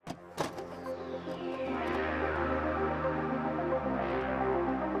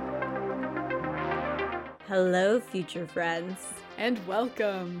Hello, future friends. And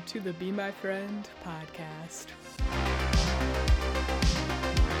welcome to the Be My Friend podcast.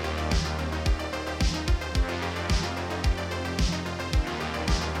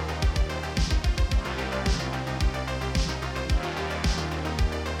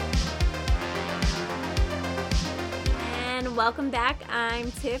 And welcome back. I'm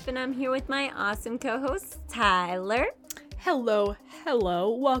Tiff, and I'm here with my awesome co-host, Tyler. Hello.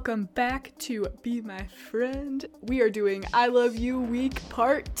 Welcome back to Be My Friend. We are doing I Love You Week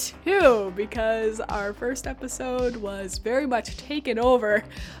Part 2 because our first episode was very much taken over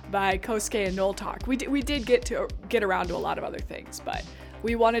by Kosuke and Noel Talk. We did get around to a lot of other things, but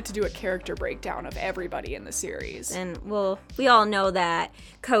we wanted to do a character breakdown of everybody in the series. And, well, we all know that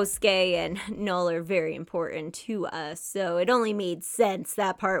Kosuke and Noel are very important to us, so it only made sense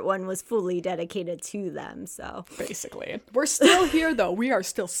that part 1 was fully dedicated to them, so. Basically. We're still here, though. We are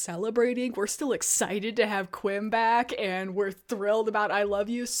still celebrating. We're still excited to have Quim back, and we're thrilled about I Love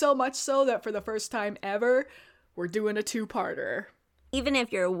You, so much so that for the first time ever, we're doing a 2-parter. Even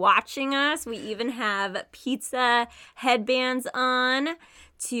if you're watching us, we even have pizza headbands on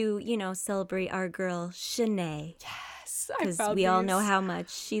to, celebrate our girl, Shanae. Yes, because we all know how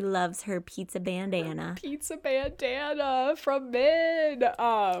much she loves her pizza bandana. Pizza bandana from Min.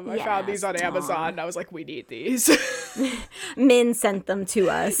 I found these on Amazon, and I was like, we need these. Min sent them to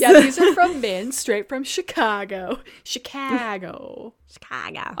us. Yeah, these are from Min, straight from Chicago.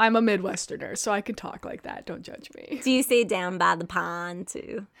 I'm a Midwesterner, so I can talk like that. Don't judge me. Do you say down by the pond,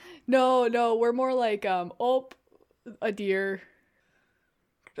 too? No, we're more like, a deer.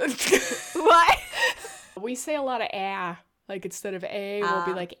 What? We say a lot of like instead of we'll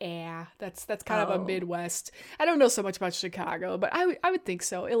be like That's kind of a Midwest. I don't know so much about Chicago, but I would think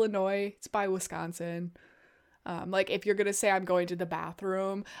so. Illinois, it's by Wisconsin. Like if you're gonna say I'm going to the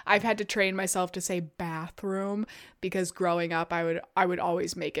bathroom, I've had to train myself to say bathroom because growing up I would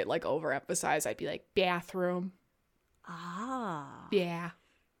always make it like overemphasize. I'd be like bathroom. Yeah.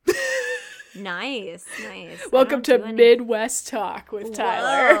 Nice. Welcome to Midwest Talk with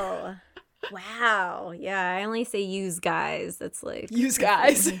Tyler. Whoa. Wow. Yeah, I only say use guys. That's like use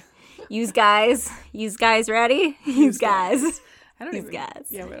guys. Use guys. Use guys ready? Use guys. I don't use even guys.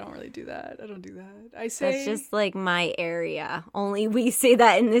 Yeah, we don't really do that. I don't do that. I say that's just like my area. Only we say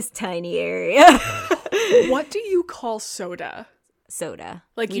that in this tiny area. What do you call soda? Soda.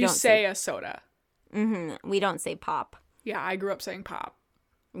 Like you say a soda. Mm-hmm. We don't say pop. Yeah, I grew up saying pop.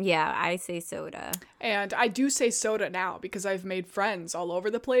 Yeah, I say soda. And I do say soda now because I've made friends all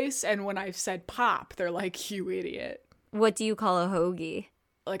over the place. And when I've said pop, they're like, you idiot. What do you call a hoagie?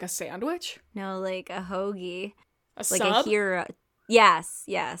 Like a sandwich? No, like a hoagie. A like sub? A hero. Yes.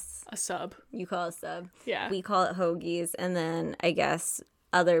 A sub. You call it a sub. Yeah. We call it hoagies. And then I guess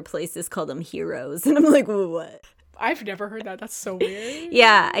other places call them heroes. And I'm like, what? I've never heard that. That's so weird.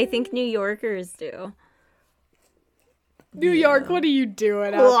 Yeah, I think New Yorkers do. New York, what are you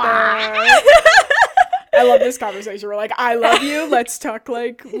doing out there? I love this conversation. We're like, I love you. Let's talk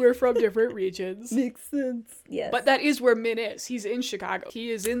like we're from different regions. Makes sense. Yes. But that is where Min is. He's in Chicago. He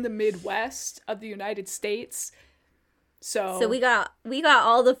is in the Midwest of the United States. So we got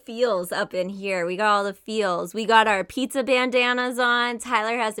all the feels up in here. We got all the feels. We got our pizza bandanas on.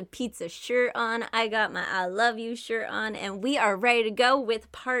 Tyler has a pizza shirt on. I got my I Love You shirt on. And we are ready to go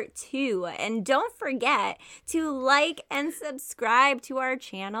with part 2. And don't forget to like and subscribe to our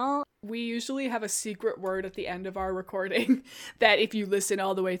channel. We usually have a secret word at the end of our recording that if you listen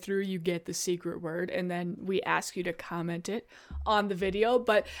all the way through, you get the secret word. And then we ask you to comment it on the video.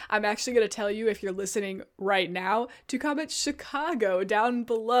 But I'm actually going to tell you, if you're listening right now, to comment Chicago down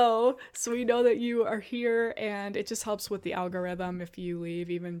below so we know that you are here. And it just helps with the algorithm if you leave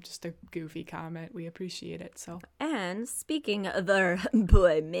even just a goofy comment. We appreciate it. So. And speaking of our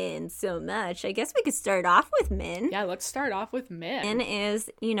boy Min so much, I guess we could start off with Min. Yeah, let's start off with Min. Min is,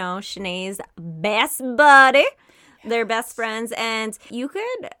 Shanae's best buddy. They're best friends, and you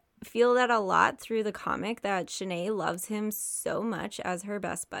could feel that a lot through the comic that Shanae loves him so much as her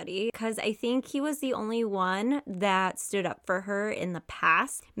best buddy, because I think he was the only one that stood up for her in the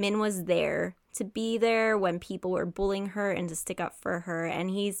past. Min was there to be there when people were bullying her and to stick up for her, and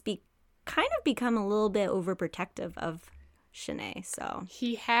he's kind of become a little bit overprotective of Shanae, so.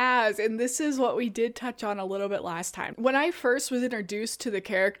 He has, and this is what we did touch on a little bit last time. When I first was introduced to the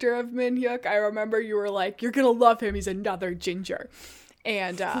character of Min Hyuk, I remember you were like, you're gonna love him, he's another ginger.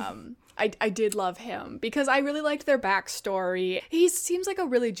 And I did love him because I really liked their backstory. He seems like a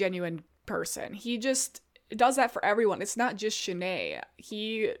really genuine person. He just does that for everyone. It's not just Shanae.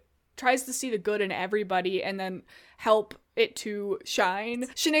 He tries to see the good in everybody and then help it to shine.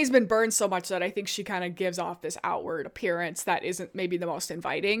 Shanae's been burned so much that I think she kind of gives off this outward appearance that isn't maybe the most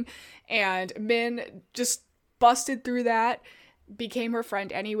inviting. And Min just busted through that, became her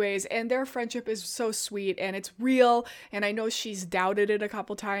friend anyways, and their friendship is so sweet and it's real. And I know she's doubted it a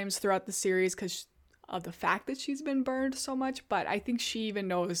couple times throughout the series because of the fact that she's been burned so much, but I think she even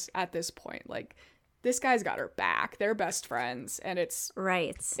knows at this point, like, this guy's got her back. They're best friends, and it's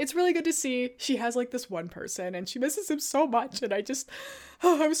really good to see. She has like this one person and she misses him so much, and I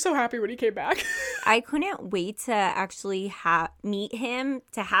was so happy when he came back. I couldn't wait to actually meet him,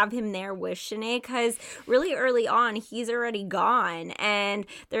 to have him there with Shanae, because really early on he's already gone and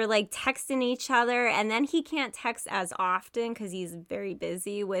they're like texting each other, and then he can't text as often because he's very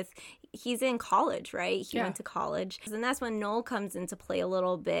busy he's in college, right? He went to college. And that's when Noel comes into play a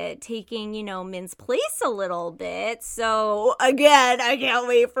little bit, taking, Min's place a little bit. So, again, I can't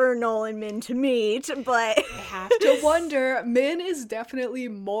wait for Noel and Min to meet, but... I have to wonder, Min is definitely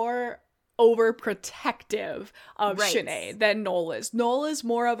more overprotective of Shanae than Noel is. Noel is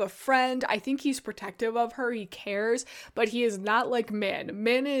more of a friend. I think he's protective of her. He cares, but he is not like Min.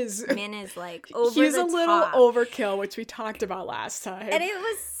 Min is like over he's the a little top. Overkill, which we talked about last time. And it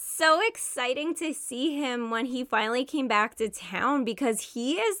was so exciting to see him when he finally came back to town, because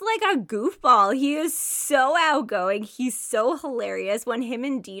he is like a goofball. He is so outgoing. He's so hilarious. When him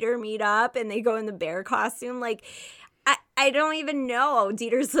and Dieter meet up and they go in the bear costume, like, I don't even know.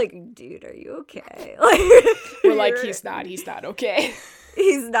 Dieter's like, dude, are you okay? We're like, he's not okay.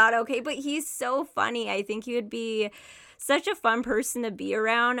 He's not okay, but he's so funny. I think he would be such a fun person to be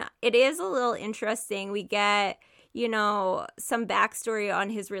around. It is a little interesting. We get, some backstory on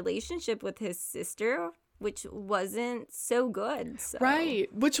his relationship with his sister, which wasn't so good. So. Right,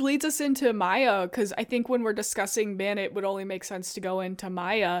 which leads us into Maya, because I think when we're discussing Min, it would only make sense to go into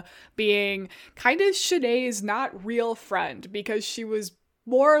Maya being kind of Shanae's not real friend, because she was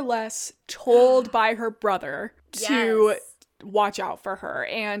more or less told by her brother to watch out for her.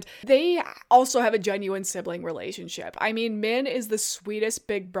 And they also have a genuine sibling relationship. I mean, Min is the sweetest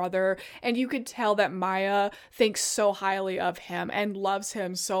big brother, and you could tell that Maya thinks so highly of him and loves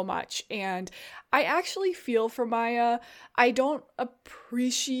him so much. And I actually feel for Maya. I don't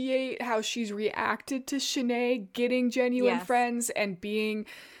appreciate how she's reacted to Shanae getting genuine friends and being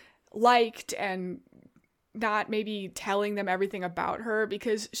liked and not maybe telling them everything about her,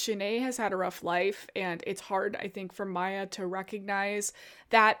 because Shanae has had a rough life, and it's hard, I think, for Maya to recognize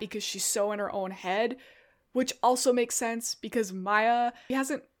that because she's so in her own head, which also makes sense because Maya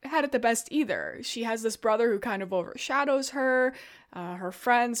hasn't had it the best either. She has this brother who kind of overshadows her. Her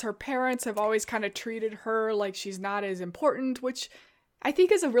friends, her parents have always kind of treated her like she's not as important, which I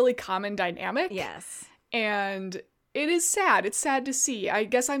think is a really common dynamic. Yes. And it is sad. It's sad to see. I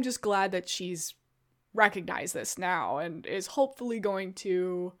guess I'm just glad that she's recognized this now and is hopefully going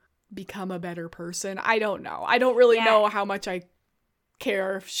to become a better person. I don't know. I don't really know how much I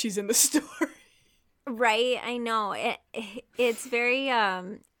care if she's in the story. Right, I know. It's very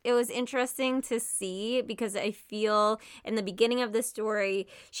it was interesting to see, because I feel in the beginning of the story,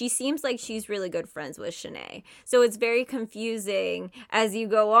 she seems like she's really good friends with Shanae. So it's very confusing as you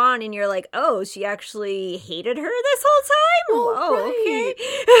go on, and you're like, oh, she actually hated her this whole time? Right.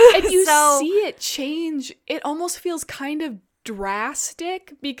 Okay. And you see it change. It almost feels kind of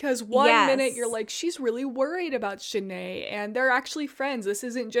drastic, because one minute you're like, she's really worried about Shanae and they're actually friends. This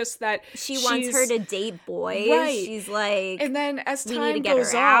isn't just that she wants her to date boys. Right. She's like, and then as time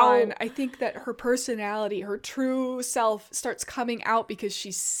goes on, I think that her personality, her true self starts coming out, because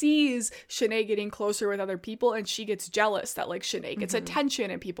she sees Shanae getting closer with other people and she gets jealous that like Shanae gets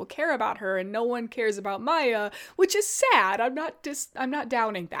attention and people care about her and no one cares about Maya, which is sad. I'm not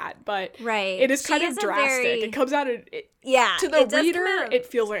downing that, but it is kind of drastic. It comes out of to the reader, it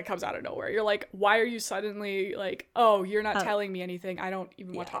feels like it comes out of nowhere. You're like, why are you suddenly like, oh, you're not telling me anything. I don't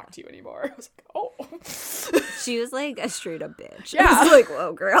even want to talk to you anymore. I was like, oh. She was like a straight up bitch. Yeah. I was like,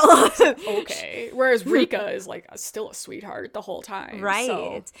 whoa, girl. Okay. Whereas Rika is like still a sweetheart the whole time. Right.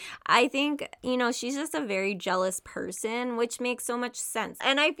 So. I think, she's just a very jealous person, which makes so much sense.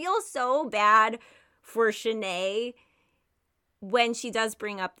 And I feel so bad for Shanae when she does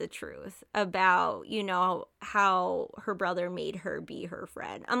bring up the truth about, how her brother made her be her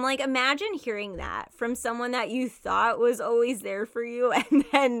friend. I'm like, imagine hearing that from someone that you thought was always there for you, and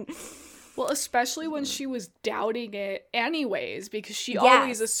then... Well, especially when she was doubting it anyways, because she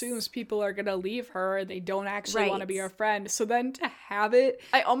always assumes people are going to leave her and they don't actually want to be her friend. So then to have it,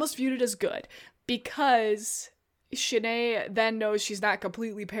 I almost viewed it as good, because Shanae then knows she's not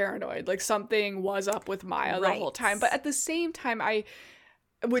completely paranoid. Like, something was up with Maya the whole time. But at the same time,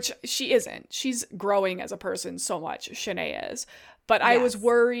 which she isn't. She's growing as a person so much, Shanae is. But I was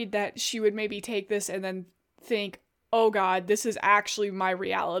worried that she would maybe take this and then think, oh God, this is actually my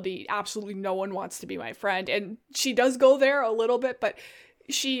reality. Absolutely no one wants to be my friend. And she does go there a little bit, but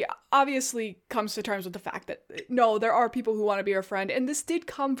she obviously comes to terms with the fact that, no, there are people who want to be her friend. And this did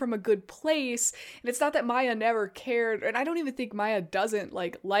come from a good place. And it's not that Maya never cared. And I don't even think Maya doesn't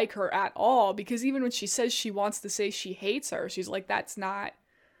like her at all. Because even when she says she wants to say she hates her, she's like, that's not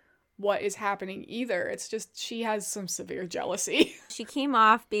what is happening either. It's just she has some severe jealousy. She came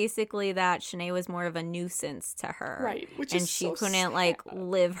off basically that Shanae was more of a nuisance to her. Right. Which and is she so couldn't sad.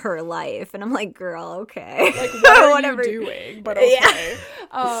 Live her life. And I'm like, girl, okay. Like, what are you doing? But okay.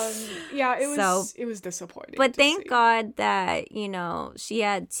 Yeah, it was disappointing. But thank see. God that, she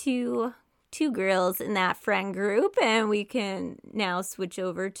had two girls in that friend group, and we can now switch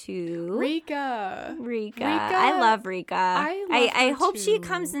over to Rika. I love Rika. I hope she too.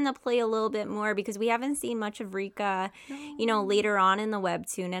 comes into play a little bit more because we haven't seen much of Rika, later on in the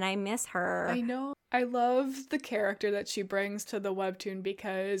webtoon, and I miss her. I know. I love the character that she brings to the webtoon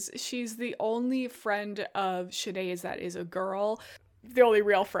because she's the only friend of Shanae's that is a girl. The only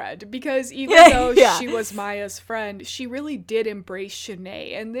real friend, because even though she was Maya's friend, she really did embrace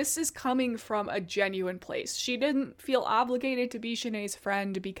Shanae, and this is coming from a genuine place. She didn't feel obligated to be Shanae's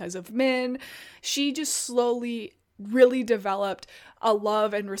friend because of Min. She just slowly really developed a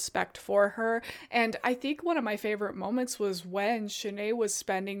love and respect for her, and I think one of my favorite moments was when Shanae was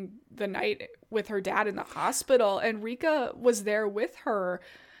spending the night with her dad in the hospital, and Rika was there with her.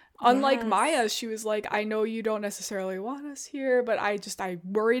 Unlike Maya, she was like, I know you don't necessarily want us here, but I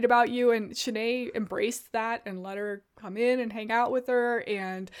worried about you. And Shanae embraced that and let her come in and hang out with her.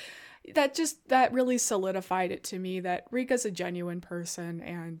 And that really solidified it to me that Rika's a genuine person.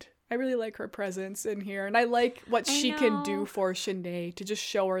 And I really like her presence in here. And I like what she can do for Shanae to just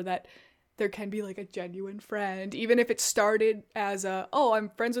show her that there can be a genuine friend, even if it started as I'm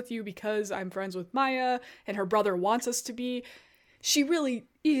friends with you because I'm friends with Maya and her brother wants us to be. She really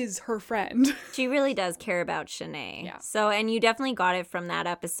is her friend. She really does care about Shanae. Yeah. So, and you definitely got it from that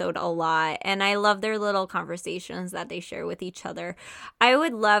episode a lot. And I love their little conversations that they share with each other. I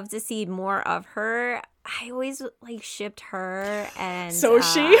would love to see more of her. I always shipped her and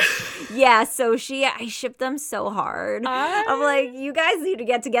Soshi. Yeah, Soshi. I shipped them so hard. I'm like, you guys need to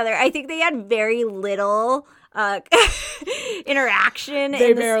get together. I think they had very little interaction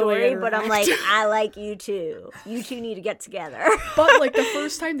in the story, but I'm like, I like you too. You two need to get together. But the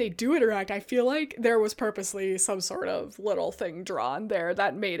first time they do interact, I feel like there was purposely some sort of little thing drawn there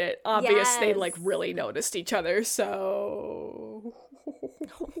that made it obvious they really noticed each other. So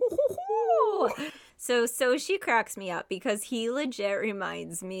So she cracks me up because he legit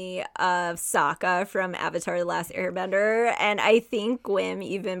reminds me of Sokka from Avatar: The Last Airbender, and I think Gwym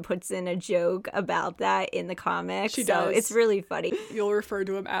even puts in a joke about that in the comics. She does. It's really funny. You'll refer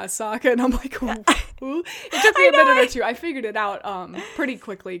to him as Sokka, and I'm like, who? It took me a minute or two. I figured it out pretty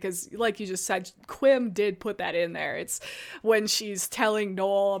quickly because, like you just said, Gwym did put that in there. It's when she's telling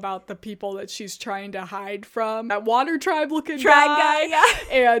Noel about the people that she's trying to hide from. That water tribe looking guy.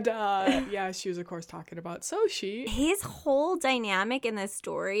 Yeah. And she was of course talking about Soshi. His whole dynamic in this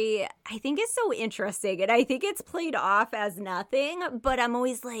story, I think, is so interesting, and I think it's played off as nothing, but I'm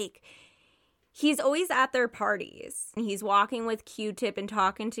always like, he's always at their parties. He's walking with Q-Tip and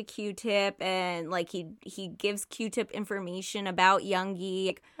talking to Q-Tip, and he gives Q-Tip information about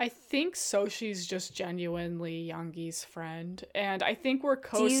Yoongi. I think Soshi's just genuinely Yoongi's friend, and I think where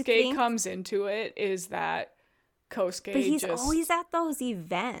Kosuke comes into it is that Kosuke But he's always at those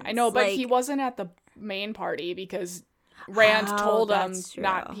events. I know, but he wasn't at the main party because Rand told him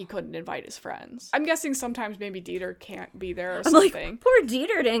he couldn't invite his friends. I'm guessing sometimes maybe Dieter can't be there or something. Like, poor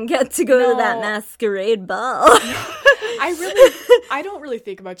Dieter didn't get to go to that masquerade ball. I don't really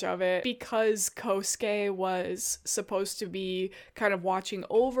think much of it because Kosuke was supposed to be kind of watching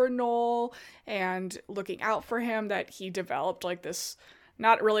over Noel and looking out for him, that he developed this,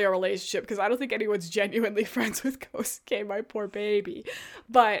 not really a relationship, because I don't think anyone's genuinely friends with Kosuke, my poor baby.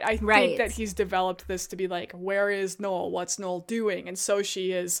 But I think that he's developed this to be where is Noel? What's Noel doing? And Soshi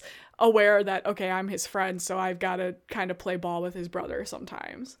is aware that, okay, I'm his friend, so I've got to kind of play ball with his brother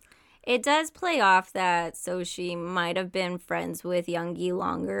sometimes. It does play off that Soshi might have been friends with Yoongi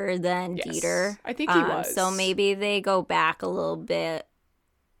longer than Dieter. I think he was. So maybe they go back a little bit.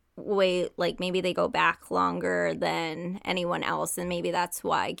 Maybe they go back longer than anyone else, and maybe that's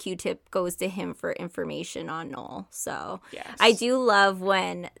why Q-Tip goes to him for information on Noel. So I do love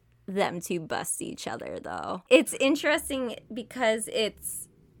when them two bust each other, though. It's interesting because it's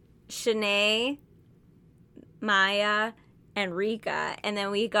Shanae, Maya, and Rika, and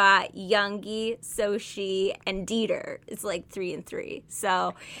then we got Youngie, Sochi, and Dieter. It's like 3 and 3.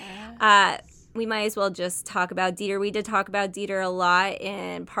 So we might as well just talk about Dieter. We did talk about Dieter a lot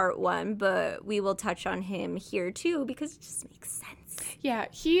in part 1, but we will touch on him here too because it just makes sense. Yeah,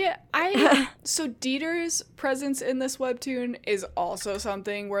 so Dieter's presence in this webtoon is also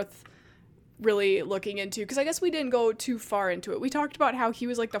something worth really looking into, because I guess we didn't go too far into it. We talked about how he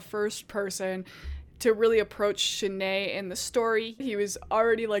was like the first person to really approach Shanae in the story. He was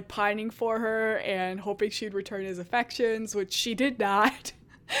already like pining for her and hoping she'd return his affections, which she did not.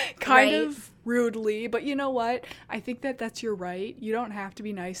 Kind of rudely, but you know what? I think that's your right. You don't have to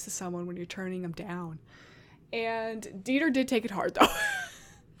be nice to someone when you're turning them down. And Dieter did take it hard though.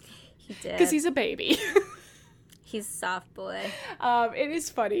 He did. Because he's a baby. He's a soft boy. It is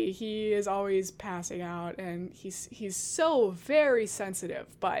funny. He is always passing out, and he's so very sensitive,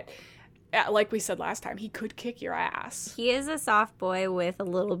 but like we said last time, he could kick your ass. He is a soft boy with a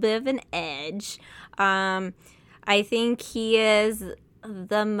little bit of an edge. I think he is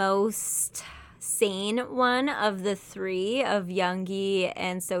the most sane one of the 3 of Youngie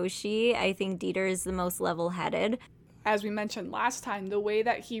and Sochi. I think Dieter is the most level-headed. As we mentioned last time, the way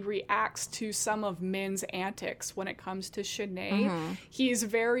that he reacts to some of Min's antics when it comes to Shanae, he's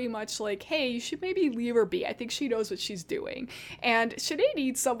very much like, hey, you should maybe leave her be. I think she knows what she's doing. And Shanae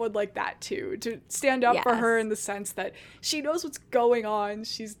needs someone like that too, to stand up for her in the sense that she knows what's going on.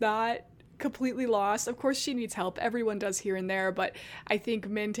 She's not completely lost. Of course, she needs help. Everyone does here and there, but I think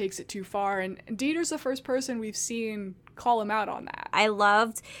Min takes it too far. And Dieter's the first person we've seen call him out on that. I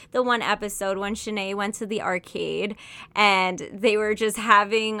loved the one episode when Shanae went to the arcade and they were just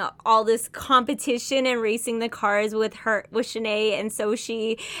having all this competition and racing the cars with Shanae and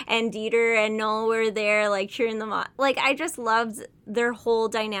Sochi, and Dieter and Noel were there like cheering them on. Like, I just loved their whole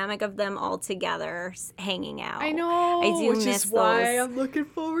dynamic of them all together hanging out. I know. I do which miss is why those. I'm looking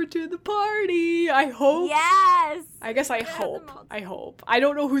forward to the party. I hope. Yes. I guess I hope. I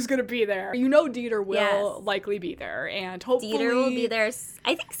don't know who's going to be there. You know Dieter will likely be there, and hopefully Dieter will be there.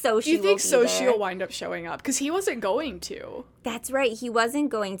 I think Sochi will be there. You think Sochi will wind up showing up? Because he wasn't going to. That's right. He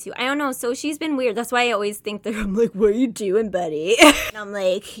wasn't going to. I don't know. Sochi's been weird. That's why I always think that I'm like, what are you doing, buddy? And I'm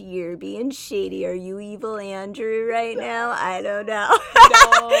like, you're being shady. Are you evil Andrew right now? I don't know.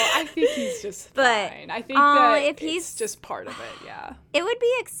 No, I think he's just fine. I think that if it's just part of it, yeah. It would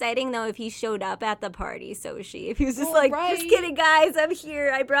be exciting, though, if he showed up at the party, Sochi. If he was just just kidding, guys. I'm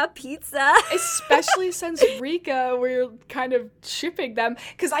here. I brought pizza. Especially since Rika, we're kind of shipping them.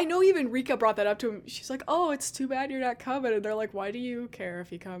 Because I know even Rika brought that up to him. She's like, oh, it's too bad you're not coming. And they're like, why do you care if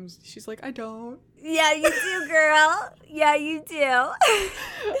he comes? She's like, I don't. Yeah, you do, girl. Yeah, you do.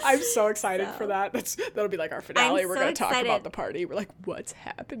 I'm so excited for that. That'll be like our finale. We're going to talk about the party. We're like, what's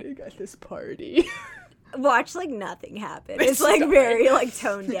happening at this party? Watch like nothing happen. It's like very like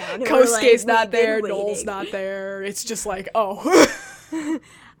toned down. Kosuke's not there. Noel's not there. It's just like, oh.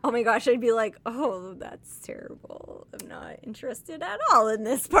 Oh my gosh, I'd be like, oh, that's terrible. I'm not interested at all in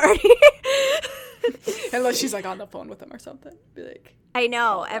this party. Unless she's like on the phone with him or something. Be like, I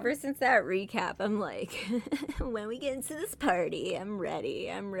know. Ever since that recap, I'm like, when we get into this party, I'm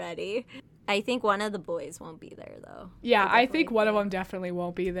ready. I think one of the boys won't be there, though. Yeah, I think one of them definitely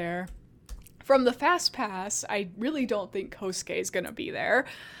won't be there. From the Fast Pass, I really don't think Kosuke is going to be there.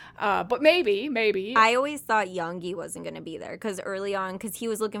 But maybe. I always thought Youngie wasn't going to be there because early on, because he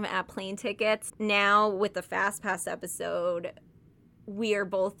was looking at plane tickets. Now, with the Fast Pass episode, we are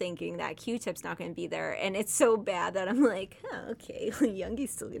both thinking that Q-Tip's not going to be there. And it's so bad that I'm like, oh, okay,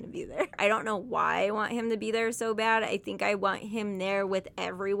 Youngie's still going to be there. I don't know why I want him to be there so bad. I think I want him there with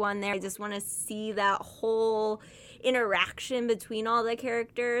everyone there. I just want to see that whole interaction between all the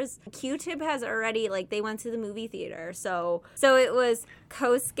characters. Q-Tip has already, like, they went to the movie theater. So it was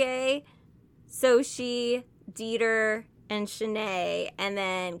Kosuke, Sochi, Dieter, and Shanae, and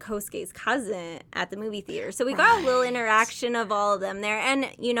then Kosuke's cousin at the movie theater. So we got a little interaction of all of them there. And,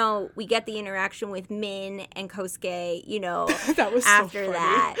 you know, we get the interaction with Min and Kosuke, you know, that was after so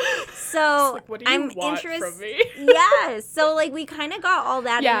that. So like, what do you want from me? Yes. So, like, we kind of got all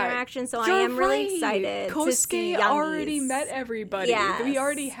that interaction. So I am really excited to see Kosuke already met everybody. Yes. We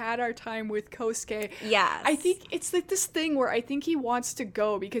already had our time with Kosuke. Yes. I think it's like this thing where I think he wants to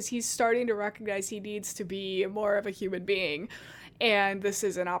go because he's starting to recognize he needs to be more of a human being. And this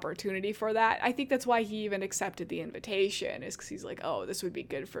is an opportunity for that. I think that's why he even accepted the invitation, is because he's like, oh, this would be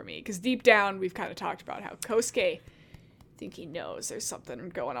good for me. Because deep down, we've kind of talked about how Kosuke, I think he knows there's something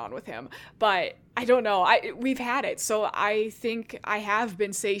going on with him. But I don't know. We've had it, so I think I have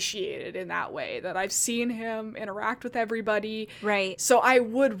been satiated in that way, that I've seen him interact with everybody. Right. So I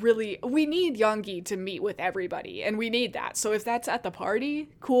would really, we need Yoongi to meet with everybody, and we need that. So if that's at the party,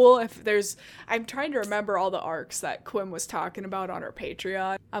 cool. If there's, I'm trying to remember all the arcs that Quim was talking about on her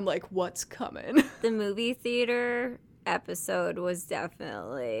Patreon. I'm like, what's coming? The movie theater episode was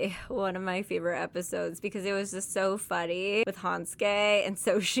definitely one of my favorite episodes because it was just so funny with Hansuke and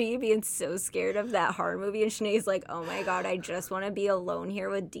Soshi being so scared of that horror movie, and Shanae's like, oh my god, I just want to be alone here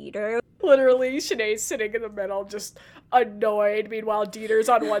with Dieter. Literally, Shanae's sitting in the middle, just annoyed. Meanwhile, Dieter's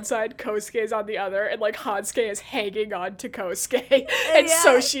on one side, Kosuke's on the other, and like Hansuke is hanging on to Kosuke, and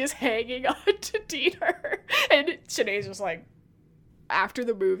Soshi is hanging on to Dieter. And Shanae's just like, after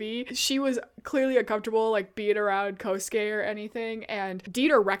the movie, she was clearly uncomfortable, like, being around Kosuke or anything, and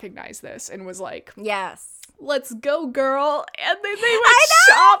Dieter recognized this and was like, yes, let's go, girl. And then they went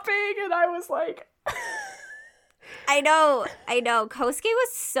shopping, and I was like... I know. Kosuke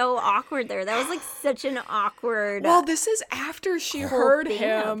was so awkward there. That was like such an awkward... Well, this is after she heard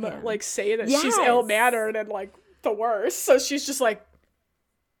him, like, say that she's ill-mannered and, like, the worst. So she's just like,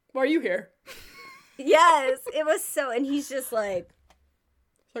 why are you here? Yes, it was so... And he's just like...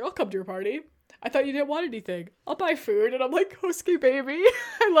 Like, I'll come to your party. I thought you didn't want anything. I'll buy food. And I'm like, Kosuke, baby,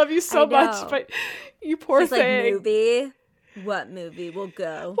 I love you so much, but you poor thing. Like, movie? What movie? We'll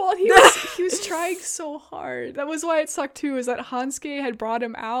go. Well, he was trying so hard. That was why it sucked too, is that Hansuke had brought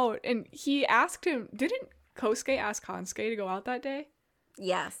him out, and he asked him, didn't Kosuke ask Hansuke to go out that day?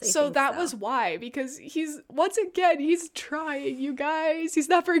 Yes. So that was why, because he's trying, you guys. He's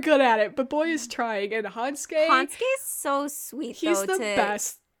not very good at it, but boy is trying. And Hansuke's so sweet, he's the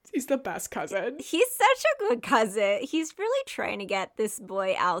best. He's the best cousin. He's such a good cousin. He's really trying to get this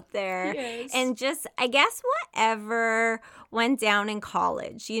boy out there. He is. And just, I guess, whatever went down in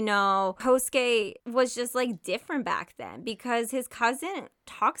college. You know, Kosuke was just like different back then because his cousin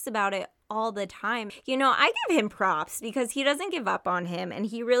talks about it all the time. You know, I give him props because he doesn't give up on him and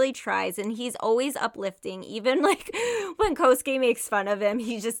he really tries and he's always uplifting. Even like when Kosuke makes fun of him,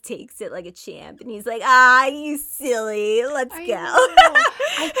 he just takes it like a champ and he's like, you silly, let's go.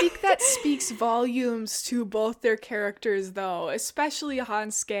 I think that speaks volumes to both their characters though, especially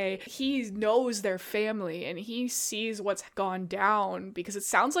Hansuke. He knows their family and he sees what's gone down because it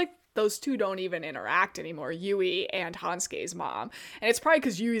sounds like those two don't even interact anymore, Yui and Hansuke's mom. And it's probably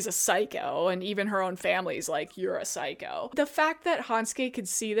because Yui's a psycho, and even her own family's like, you're a psycho. The fact that Hansuke could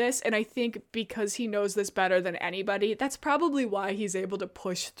see this, and I think because he knows this better than anybody, that's probably why he's able to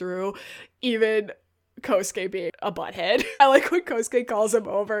push through even Kosuke being a butthead. I like when Kosuke calls him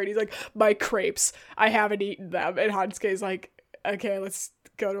over, and he's like, my crepes, I haven't eaten them. And Hansuke's like, okay, let's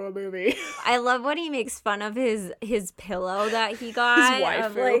go to a movie. I love when he makes fun of his pillow that he got. His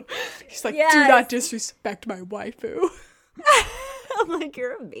waifu. He's like, do not disrespect my waifu. I'm like,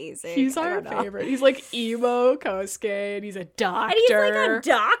 you're amazing. He's our favorite. He's like emo Kosuke, and he's a doctor. And he's like a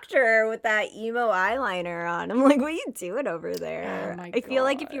doctor with that emo eyeliner on. I'm like, what are you doing over there? Oh I feel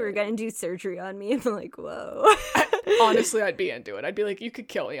like if you were going to do surgery on me, I'm like, whoa. Honestly, I'd be into it. I'd be like, you could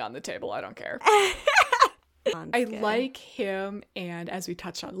kill me on the table. I don't care. I like him, and as we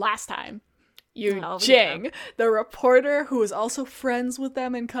touched on last time, Jing, the reporter who was also friends with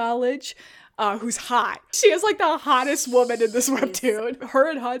them in college, who's hot. She is like the hottest woman in this webtoon. Her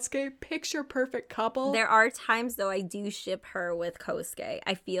and Hansuke, picture perfect couple. There are times though I do ship her with Kosuke.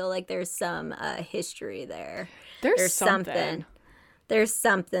 I feel like there's some history there. There's something. There's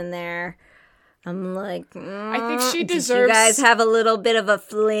something there. I'm like, I think she deserves. Did you guys have a little bit of a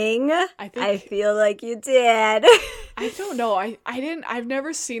fling? I feel like you did. I don't know. I've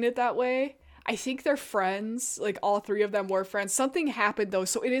never seen it that way. I think they're friends. Like, all three of them were friends. Something happened, though,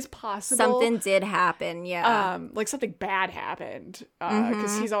 so it is possible. Something did happen, yeah. Like, something bad happened.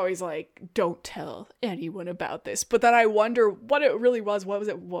 Because he's always like, don't tell anyone about this. But then I wonder what it really was. What was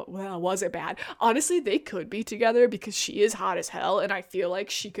it? Was it bad? Honestly, they could be together because she is hot as hell, and I feel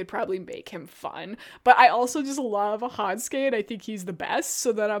like she could probably make him fun. But I also just love Hansuke, and I think he's the best.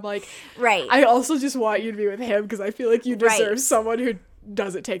 So then I'm like, right. I also just want you to be with him because I feel like you deserve someone who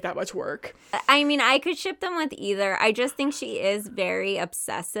doesn't take that much work. I mean, I could ship them with either. I just think she is very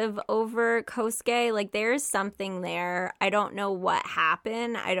obsessive over Kosuke. Like, there's something there. I don't know what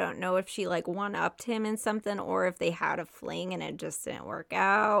happened. I don't know if she, like, one-upped him in something or if they had a fling and it just didn't work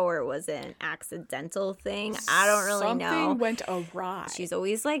out or was it an accidental thing. I don't really know. Something went awry. She's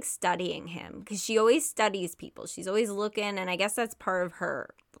always, like, studying him because she always studies people. She's always looking, and I guess that's part of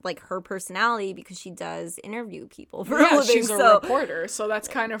her like her personality because she does interview people for a Yeah, living. she's a reporter, so that's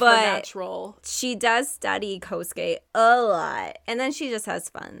kind of her natural. She does study Kosuke a lot, and then she just has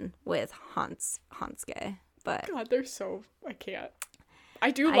fun with Hansuke. But God, they're so, I can't.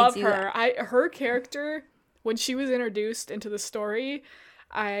 I do love her. Her character, when she was introduced into the story,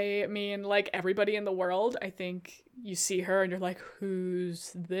 I mean, like everybody in the world, I think you see her and you're like,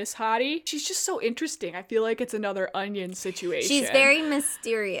 who's this hottie? She's just so interesting. I feel like it's another Onion situation. She's very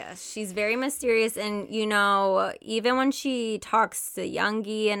mysterious. She's very mysterious. And, you know, even when she talks to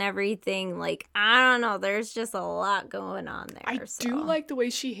Youngie and everything, like, I don't know, there's just a lot going on there. I do like the way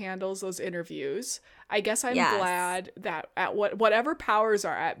she handles those interviews. I guess I'm glad that at whatever powers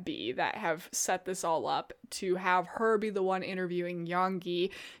are at B that have set this all up to have her be the one interviewing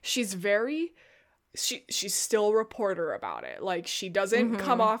Youngie. She's very... She's still a reporter about it. Like, she doesn't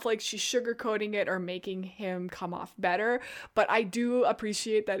come off like she's sugarcoating it or making him come off better. But I do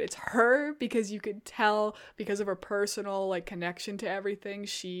appreciate that it's her, because you could tell, because of her personal, like, connection to everything,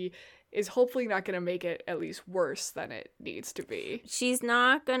 she is hopefully not going to make it at least worse than it needs to be. She's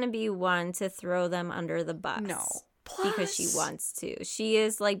not going to be one to throw them under the bus. No. Because she wants to. She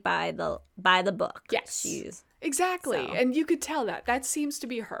is, like, by the book. Yes. She's... Exactly. So. And you could tell that seems to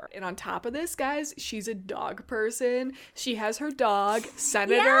be her. And on top of this, guys, she's a dog person. She has her dog,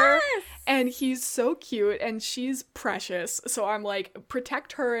 Senator, and he's so cute and she's precious. So I'm like,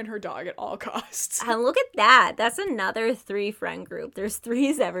 protect her and her dog at all costs. And look at that. That's another 3 friend group. There's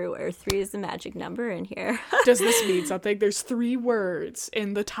 3s everywhere. 3 is the magic number in here. Does this mean something? There's 3 words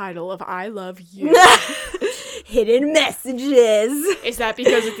in the title of I Love You. Hidden messages. Is that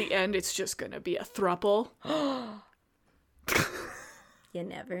because at the end it's just gonna be a throuple? You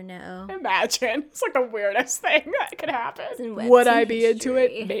never know. Imagine. It's like the weirdest thing that could happen. Would I be into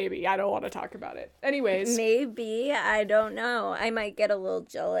it? Maybe. I don't want to talk about it. Anyways. Maybe. I don't know. I might get a little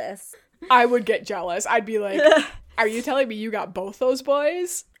jealous. I would get jealous. I'd be like, are you telling me you got both those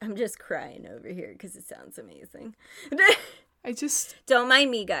boys? I'm just crying over here because it sounds amazing. I just... Don't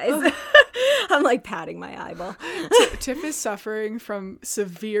mind me, guys. I'm like patting my eyeball. Tiff is suffering from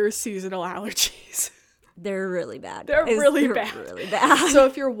severe seasonal allergies. They're really bad. They're really bad. So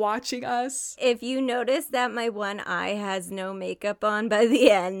if you're watching us... If you notice that my one eye has no makeup on by the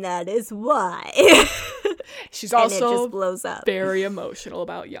end, that is why. She's also and it just blows up. Very emotional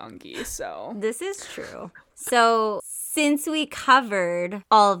about Youngie, so... This is true. So since we covered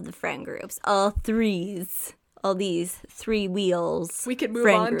all of the friend groups, all 3s... all these 3 wheels. We could move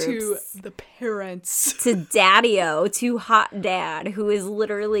on to the parents. To Daddy-O, to Hot Dad, who is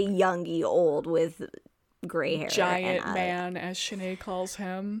literally Youngie old with gray hair. Giant man, as Shanae calls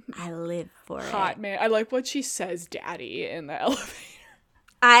him. I live for it. Hot man. I like what she says, daddy, in the elevator.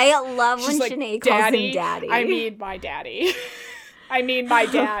 I love when like, Shanae calls him daddy. I mean my daddy. I mean my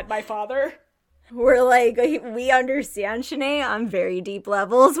dad, my father. We're like, we understand, Shanae, on very deep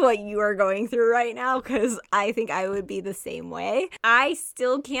levels what you are going through right now, because I think I would be the same way. I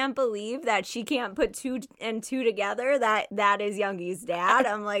still can't believe that she can't put 2 and 2 together, that is Youngie's dad.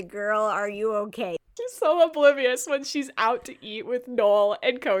 I'm like, girl, are you okay? She's so oblivious when she's out to eat with Noel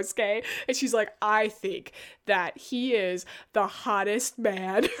and Kosuke, and she's like, I think that he is the hottest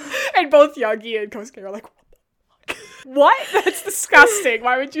man. And both Youngie and Kosuke are like, what? That's disgusting.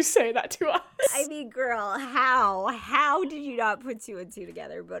 Why would you say that to us? I mean, girl, how did you not put 2 and 2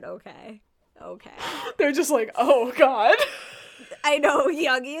 together? But okay. They're just like, oh god. I know,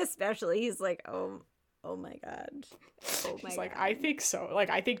 Youngie especially. He's like, oh my god. He's like, I think so. Like,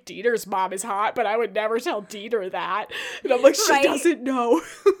 I think Dieter's mom is hot, but I would never tell Dieter that. And I'm like, she doesn't know.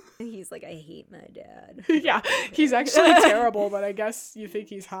 He's like, I hate my dad. Yeah, he's actually terrible, but I guess you think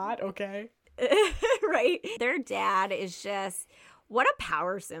he's hot, okay? Right? Their dad is just, what a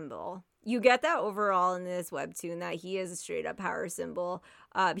power symbol. You get that overall in this webtoon, that he is a straight up power symbol.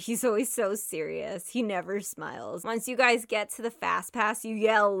 He's always so serious. He never smiles. Once you guys get to the fast pass, you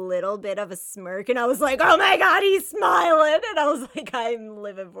get a little bit of a smirk, and I was like, oh my god, he's smiling. And I was like, I'm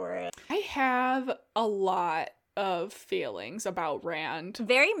living for it. I have a lot of feelings about Rand.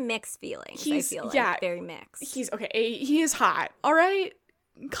 Very mixed feelings, I feel like. Yeah, very mixed. He's, okay, he is hot, all right?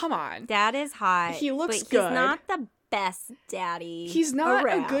 Come on. Dad is hot. He looks but good. He's not the best daddy. He's not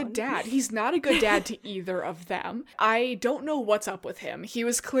around. a good dad. He's not a good dad to either of them. I don't know what's up with him. He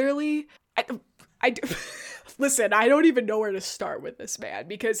was clearly... Listen, I don't even know where to start with this man,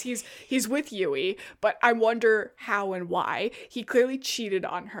 because he's with Yui, but I wonder how and why. He clearly cheated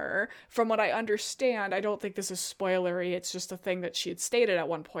on her. From what I understand, I don't think this is spoilery, it's just a thing that she had stated at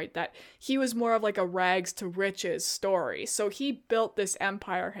one point, that he was more of like a rags to riches story. So he built this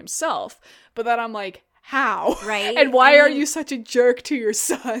empire himself, but then I'm like, How? Right? And why are you such a jerk to your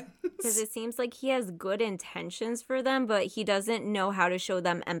sons? Because it seems like he has good intentions for them, but he doesn't know how to show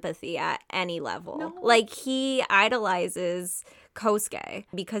them empathy at any level. No. Like, he idolizes Kosuke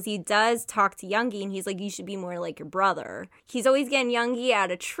because he does talk to Youngie and he's like, you should be more like your brother. He's always getting Youngie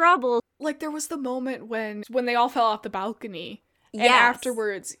out of trouble. Like, there was the moment when they all fell off the balcony. And Yes.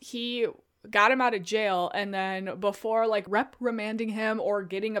 afterwards, he got him out of jail, and then before, like, reprimanding him or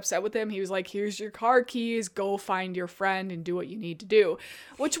getting upset with him, he was like, here's your car keys, go find your friend and do what you need to do.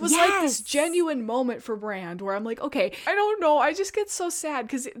 Which was like this genuine moment for Rand where I'm like, okay, I don't know, I just get so sad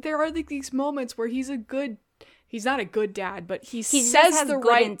because there are like these moments where he's not a good dad, but he says the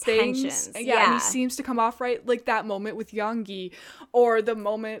right things. Yeah, and he seems to come off right. Like that moment with Youngie, or the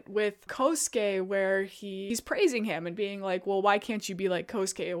moment with Kosuke where he's praising him and being like, well, why can't you be like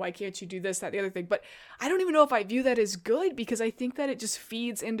Kosuke? Why can't you do this, that, the other thing? But I don't even know if I view that as good because I think that it just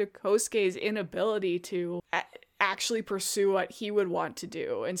feeds into Kosuke's inability to actually pursue what he would want to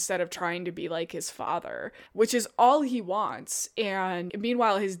do instead of trying to be like his father, which is all he wants. And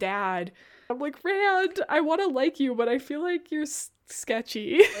meanwhile, his dad... I'm like, Rand, I want to like you, but I feel like you're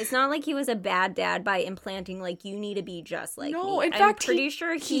sketchy. It's not like he was a bad dad by implanting, like, you need to be just like me. In fact, I'm pretty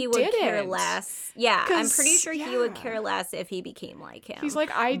sure he would care didn't. less. Yeah, I'm pretty sure he would care less if he became like him. He's like,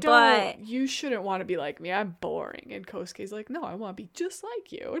 you shouldn't want to be like me. I'm boring. And Kosuke's like, no, I want to be just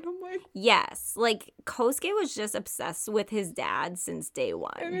like you. And I'm like... Yes. Like, Kosuke was just obsessed with his dad since day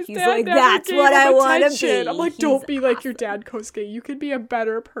one. And his He's dad like, never that's gave what him I want to attention. be. I'm like, don't be like your dad, Kosuke. You could be a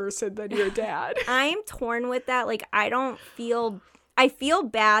better person than your dad. I'm torn with that. Like, I feel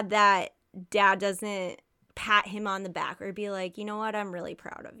bad that dad doesn't pat him on the back or be like, you know what, I'm really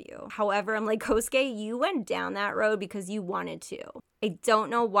proud of you. However, I'm like, Kosuke, you went down that road because you wanted to. I don't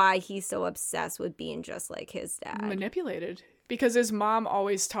know why he's so obsessed with being just like his dad. Manipulated. Because his mom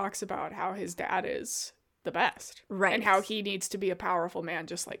always talks about how his dad is the best. Right. And how he needs to be a powerful man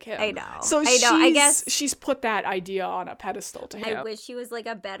just like him. I know. So I guess she's put that idea on a pedestal to him. I wish he was like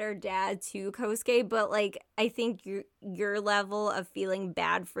a better dad to Kosuke, but like I think your level of feeling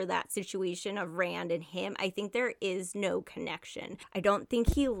bad for that situation of Rand and him, I think there is no connection. I don't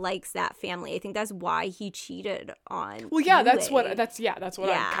think he likes that family. I think that's why he cheated on Well, yeah, Yue. that's what I'm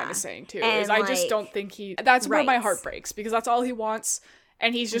kind of saying too. And is I just don't think that's where my heart breaks because that's all he wants.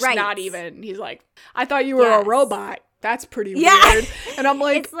 And he's just not even, he's like, I thought you were a robot. That's pretty weird. And I'm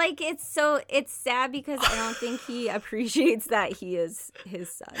like... It's sad because I don't think he appreciates that he is his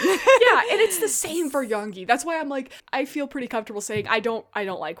son. Yeah, and it's the same for Youngie. That's why I'm like, I feel pretty comfortable saying I don't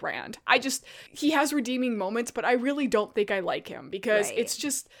like Rand. He has redeeming moments, but I really don't think I like him because it's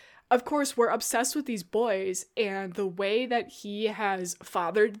just... Of course, we're obsessed with these boys, and the way that he has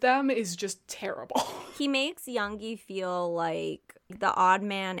fathered them is just terrible. He makes Youngie feel like the odd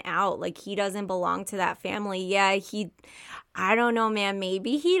man out, like he doesn't belong to that family. Yeah, I don't know, man,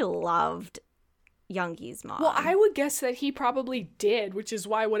 maybe he loved Youngie's mom. Well, I would guess that he probably did, which is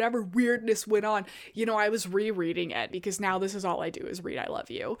why whatever weirdness went on, I was rereading it because now this is all I do is read I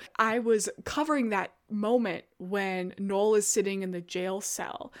Love You. I was covering that moment when Noel is sitting in the jail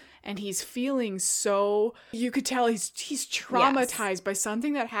cell and he's feeling so, you could tell he's traumatized by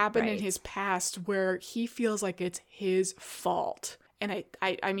something that happened in his past where he feels like it's his fault. And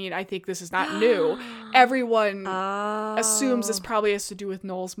I mean, I think this is not new. Everyone assumes this probably has to do with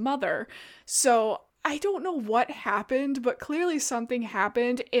Noel's mother. So I don't know what happened, but clearly something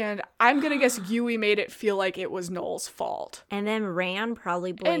happened. And I'm going to guess Yui made it feel like it was Noel's fault. And then Rand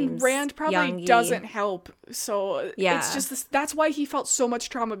probably blames And Rand probably Youngie. doesn't help. So it's just this, that's why he felt so much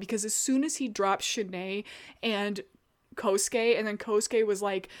trauma, because as soon as he dropped Shanae and Kosuke, and then Kosuke was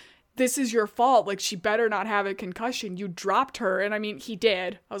like, this is your fault. Like, she better not have a concussion. You dropped her. And I mean, he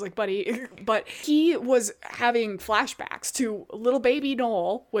did. I was like, buddy. But he was having flashbacks to little baby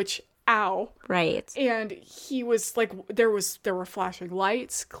Noel, which, ow. Right. And he was like, there were flashing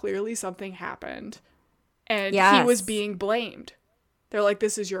lights. Clearly something happened. And he was being blamed. They're like,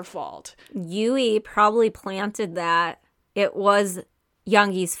 this is your fault. Yui probably planted that. It was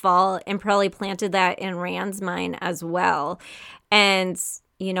Youngie's fault, and probably planted that in Rand's mind as well. And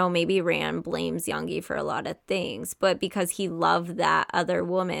maybe Rand blames Youngie for a lot of things, but because he loved that other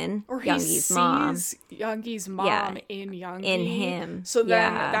woman, or Youngie's mom. Youngie's mom in Youngie. In him. So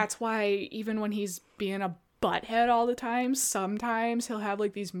then that's why even when he's being a butthead all the time, sometimes he'll have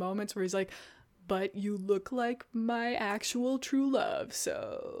like these moments where he's like, but you look like my actual true love,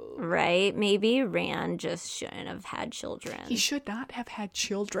 so... Right? Maybe Rand just shouldn't have had children. He should not have had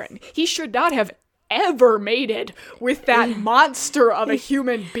children. He should not have ever mated with that monster of a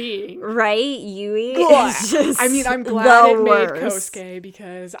human being. Right? Yui is just I mean, I'm glad it made worst. Kosuke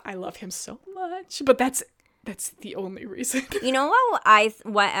because I love him so much, but that's the only reason. You know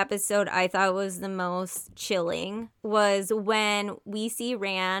what episode I thought was the most chilling was when we see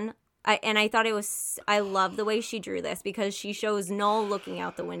Ran. I thought I love the way she drew this because she shows Null looking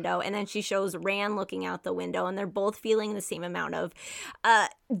out the window and then she shows Ran looking out the window and they're both feeling the same amount of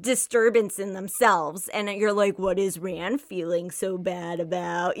disturbance in themselves. And you're like, what is Ran feeling so bad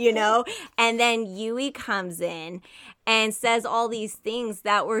about, you know? And then Yui comes in and says all these things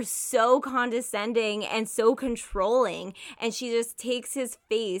that were so condescending and so controlling. And she just takes his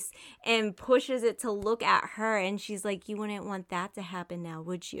face and pushes it to look at her. And she's like, you wouldn't want that to happen now,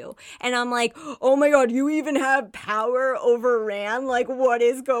 would you? And I'm like, oh my God, you even have power over Ran? Like, what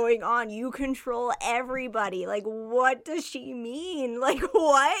is going on? You control everybody. Like, what does she mean? Like,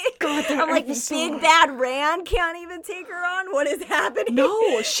 what? God, I'm like, big bad Ran can't even take her on? What is happening?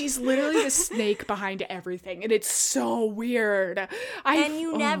 No, she's literally the snake behind everything, and it's so weird. And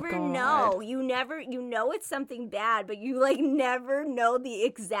you never know. You know it's something bad, but you like never know the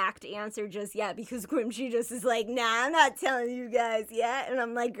exact answer just yet because Quimchi just is like, nah, I'm not telling you guys yet. And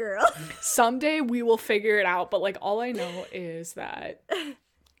I'm like, girl. Someday we will figure it out, but like all I know is that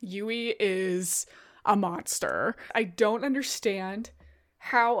Yui is a monster. I don't understand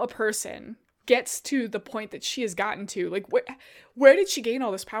how a person gets to the point that she has gotten to. Like, where did she gain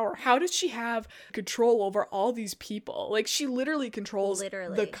all this power? How did she have control over all these people? Like, she literally controls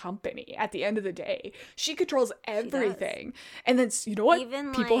the company at the end of the day. She controls everything. And then, you know what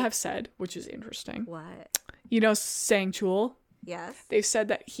even people have said, which is interesting. What? You know, Sang Chul? Yes. They've said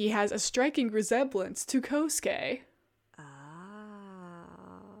that he has a striking resemblance to Kosuke. Oh.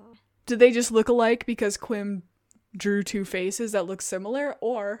 Did they just look alike because Quim drew two faces that look similar,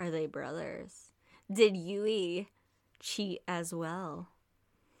 or are they brothers? Did Yui cheat as well?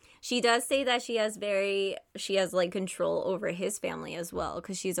 She does say that she has like control over his family as well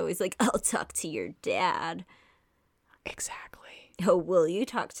because she's always like, I'll talk to your dad. Exactly. Oh, will you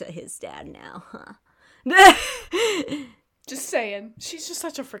talk to his dad now, huh? Just saying. She's just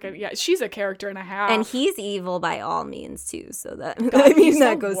such a freaking, she's a character and a half. And he's evil by all means too, so that God, I mean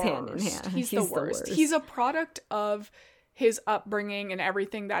that the goes worst. hand in hand. He's the worst. He's a product of his upbringing and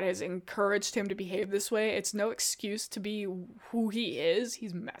everything that has encouraged him to behave this way. It's no excuse to be who he is.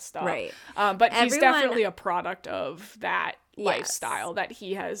 He's messed up. Right. But he's definitely a product of that lifestyle that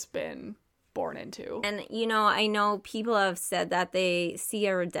he has been born into. And, you know, I know people have said that they see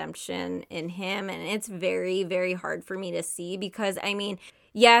a redemption in him, and it's very, very hard for me to see because, I mean,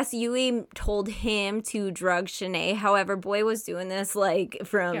 yes, Yui told him to drug Shanae. However, Boy was doing this, like,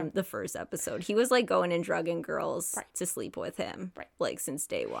 from the first episode. He was, like, going and drugging girls to sleep with him, like, since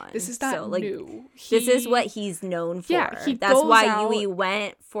day one. This is not new. This is what he's known for. Yeah, that's why Yui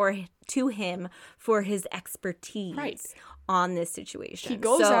went to him for his expertise on this situation. He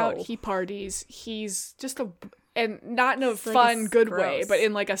goes out, he parties, he's just and not in a fun, good way, but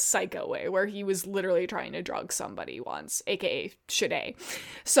in like a psycho way, where he was literally trying to drug somebody once, aka Shanae.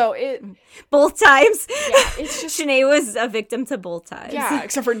 So both times. Yeah, it's just Shanae was a victim to both times. Yeah,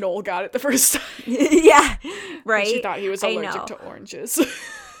 except for Noel got it the first time. Yeah, right. She thought he was allergic to oranges.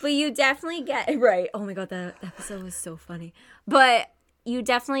 But you definitely get Oh my God, that episode was so funny. But you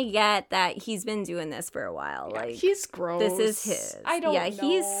definitely get that he's been doing this for a while. Yeah, like he's gross. This is his. I don't know.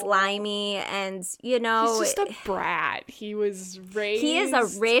 He's slimy and, you know. He's just a brat. He was raised. He is a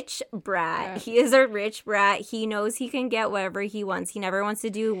rich brat. Yeah. He is a rich brat. He knows he can get whatever he wants. He never wants to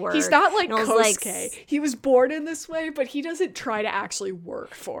do work. He's not like Kosuke. He was born in this way, but he doesn't try to actually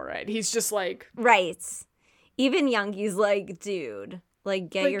work for it. He's just like. Right. Even Youngi's like, dude.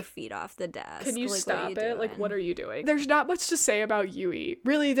 Like, get your feet off the desk. Can you like, stop it? Like, what are you doing? There's not much to say about Yui.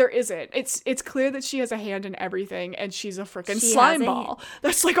 Really, there isn't. It's clear that she has a hand in everything, and she's a freaking slime ball.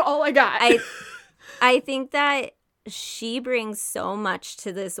 That's, like, all I got. I think that she brings so much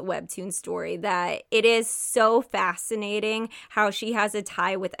to this webtoon story that it is so fascinating how she has a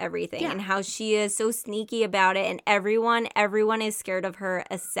tie with everything and how she is so sneaky about it, and everyone is scared of her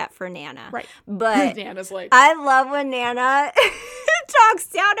except for Nana. Right. But Nana's like, I love when Nana talks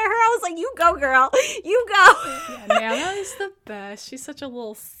down to her. I was like, you go, girl. You go. Yeah, Nana is the best. She's such a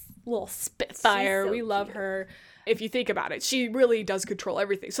little spitfire. We love her. If you think about it, she really does control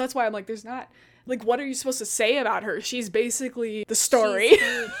everything. So that's why I'm like, there's not, like, what are you supposed to say about her? She's basically the story.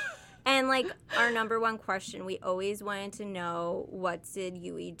 And, like, our number one question, we always wanted to know, what did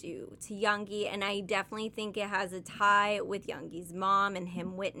Yui do to Youngi? And I definitely think it has a tie with Youngi's mom and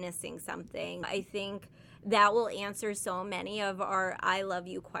him witnessing something. I think that will answer so many of our I love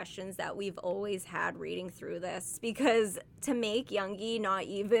you questions that we've always had reading through this. Because to make Yoongi not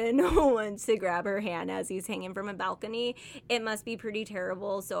even want to grab her hand as he's hanging from a balcony, it must be pretty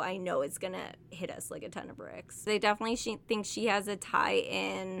terrible. So I know it's going to hit us like a ton of bricks. They definitely think she has a tie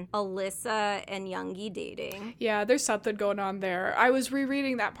in Alyssa and Yoongi dating. Yeah, there's something going on there. I was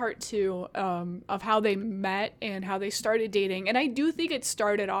rereading that part too, of how they met and how they started dating. And I do think it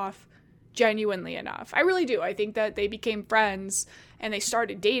started off genuinely enough. I really do. I think that they became friends and they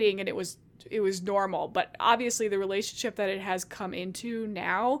started dating and it was normal. But obviously the relationship that it has come into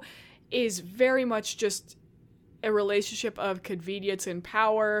now is very much just a relationship of convenience and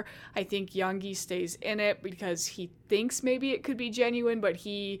power. I think Yoongi stays in it because he thinks maybe it could be genuine, but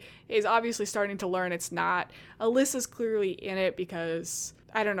he is obviously starting to learn it's not. Alyssa's clearly in it because,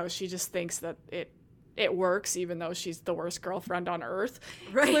 I don't know, she just thinks that it works even though she's the worst girlfriend on earth.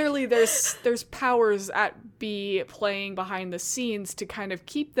 Right. Clearly there's powers at B playing behind the scenes to kind of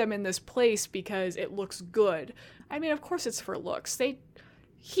keep them in this place because it looks good. I mean, of course it's for looks.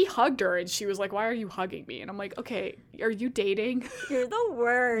 He hugged her and she was like, "Why are you hugging me?" And I'm like, "Okay, are you dating? You're the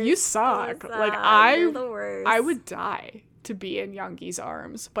worst. You suck." Like You're the worst. I would die to be in Yoongi's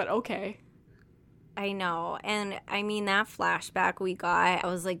arms, but okay. I know. And I mean, that flashback we got, I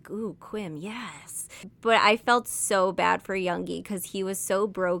was like, ooh, Quim, yes. But I felt so bad for Yoongi because he was so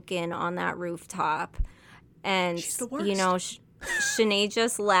broken on that rooftop. And, she's the worst. You know, Shanae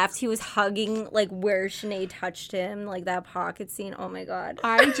just left. He was hugging, like, where Shanae touched him, like that pocket scene. Oh, my God.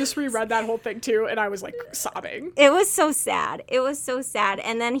 I just reread that whole thing, too, and I was, like, sobbing. It was so sad. It was so sad.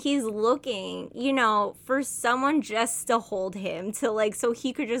 And then he's looking, you know, for someone just to hold him to, like, so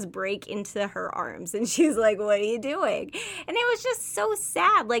he could just break into her arms. And she's like, "What are you doing?" And it was just so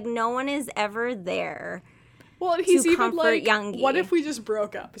sad. Like, no one is ever there. Well, and he's to even like, Yoongi. "What if we just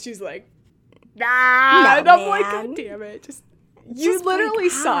broke up?" She's like, "Nah." No, and I'm man. like, "God damn it. You literally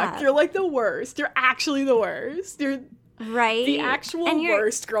suck. You're like the worst. You're actually the worst. You're right. The actual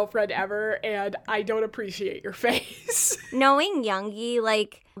worst girlfriend ever, and I don't appreciate your face." Knowing Yoongi,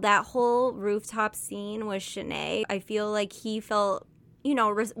 like, that whole rooftop scene with Shanae, I feel like he felt, you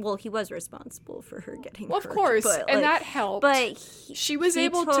know, he was responsible for her getting hurt. Of course, but, and like, that helped. But she was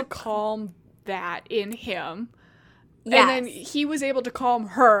able to calm that in him. Yes. And then he was able to calm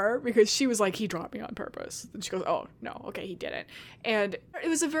her because she was like, "He dropped me on purpose." And she goes, "Oh, no, okay, he didn't." And it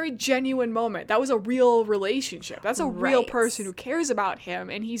was a very genuine moment. That was a real relationship. That's a real person who cares about him,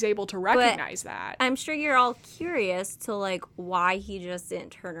 and he's able to recognize that. I'm sure you're all curious to, like, why he just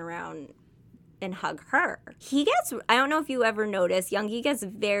didn't turn around and hug her. I don't know if you ever noticed, Yoongi gets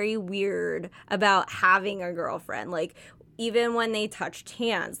very weird about having a girlfriend. Like, even when they touched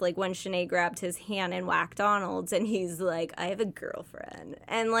hands, like when Shanae grabbed his hand in Whack-Donald's and he's like, "I have a girlfriend."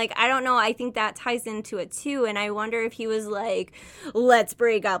 And, like, I don't know, I think that ties into it too. And I wonder if he was like, "Let's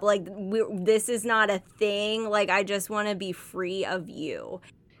break up. Like, this is not a thing. Like, I just want to be free of you."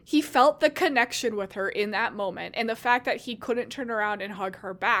 He felt the connection with her in that moment, and the fact that he couldn't turn around and hug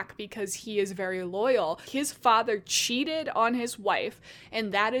her back because he is very loyal. His father cheated on his wife,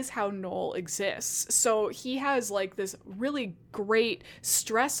 and that is how Noel exists. So he has, like, this really great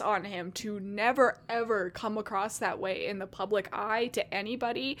stress on him to never ever come across that way in the public eye to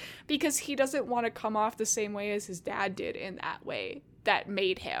anybody, because he doesn't want to come off the same way as his dad did in that way that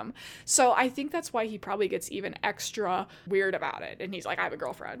made him. So I think that's why he probably gets even extra weird about it. And he's like, "I have a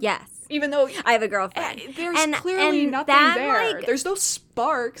girlfriend." Yes. Even though I have a girlfriend. There's clearly nothing there. Like, there's no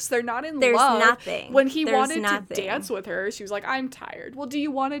sparks. They're not in love. There's nothing. When he wanted to dance with her, she was like, "I'm tired." "Well, do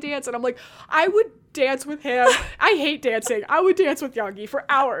you want to dance?" And I'm like, I would dance with him. I hate dancing. I would dance with Yoongi for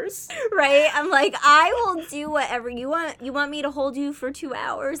hours. Right? I'm like, I will do whatever you want. You want me to hold you for 2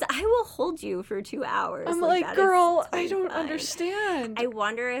 hours? I will hold you for 2 hours. I'm like, girl, I don't understand. I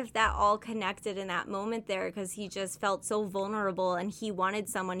wonder if that all connected in that moment there, because he just felt so vulnerable and he wanted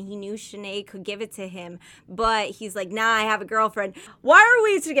someone. He knew Shanae could give it to him, but he's like, "Nah, I have a girlfriend. Why are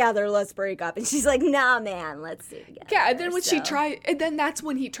we together? Let's break up." And she's like, "Nah, man, let's stay together." Yeah, and then when that's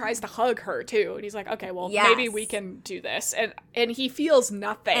when he tries to hug her too, and he's like, "Okay, well, maybe we can do this," and he feels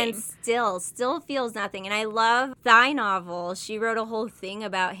nothing, and still feels nothing. And I love Thigh Novel. She wrote a whole thing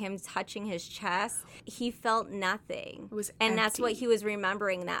about him touching his chest. He felt nothing. It was and empty. That's what he was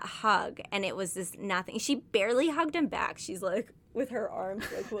remembering, that hug, and it was this nothing. She barely hugged him back. She's like, with her arms,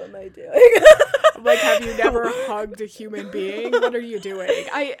 like, "What am I doing?" I'm like, have you never hugged a human being? What are you doing?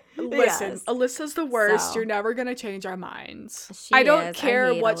 Listen, yes. Alyssa's the worst. So, you're never gonna change our minds. I don't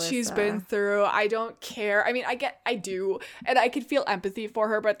care what Alyssa. She's been through. I don't care. I mean, I do, and I can feel empathy for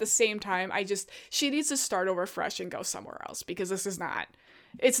her, but at the same time, she needs to start over fresh and go somewhere else, because it's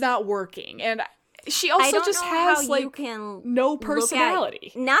not working. And she I also don't just know has how like you can no look at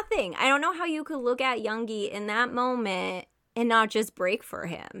personality. nothing. I don't know how you could look at Yoongi in that moment and not just break for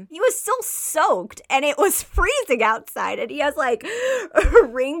him. He was still soaked and it was freezing outside and he has like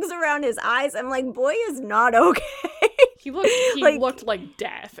rings around his eyes. I'm like, boy is not okay. He looked like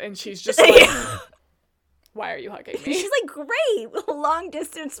death, and she's just like, why are you hugging me? She's like, great, long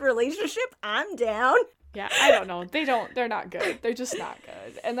distance relationship. I'm down. Yeah, I don't know. They're not good. They're just not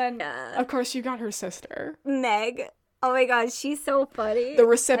good. And then, Yeah. of course, you got her sister. Meg. Oh my god, she's so funny. The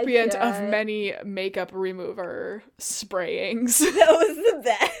recipient of can't. many makeup remover sprayings. That was the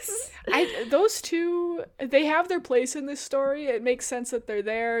best. Those two, they have their place in this story. It makes sense that they're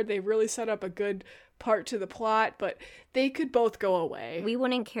there. They really set up a good part to the plot, but they could both go away. We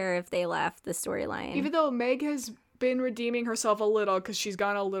wouldn't care if they left the storyline. Even though Meg has been redeeming herself a little because she's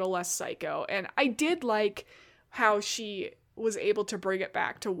gone a little less psycho. And I did like how she was able to bring it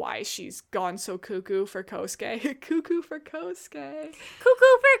back to why she's gone so cuckoo for Kosuke. Cuckoo for Kosuke.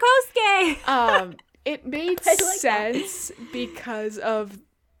 Cuckoo for Kosuke. It made I like sense because of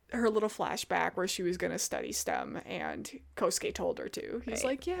her little flashback where she was going to study STEM and Kosuke told her to. He's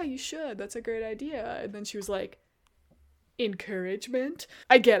like, yeah, you should. That's a great idea. And then she was like, encouragement?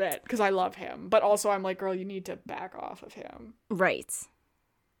 I get it because I love him. But also I'm like, girl, you need to back off of him. Right.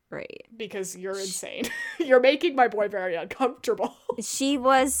 Because you're insane. You're making my boy very uncomfortable. She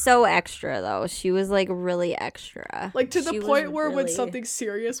was so extra, though. She was, like, really extra. Like, to the She was point where when really- something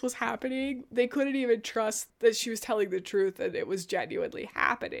serious was happening, they couldn't even trust that she was telling the truth and it was genuinely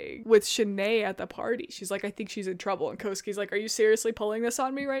happening. With Shanae at the party, she's like, I think she's in trouble. And Kosuke's like, are you seriously pulling this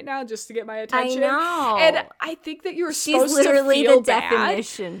on me right now just to get my attention? I know. And I think that you were She's supposed to literally feel the bad.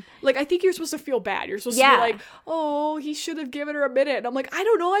 definition. Like, I think you're supposed to feel bad. You're supposed to Yeah. be like, oh, he should have given her a minute. And I'm like, I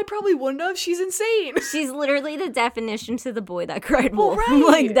don't know. I probably wouldn't have. She's insane. She's literally the definition to the boy that cried Well, wolf. right.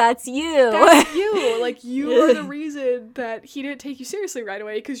 Like, that's you. That's you. Like, you are the reason that he didn't take you seriously right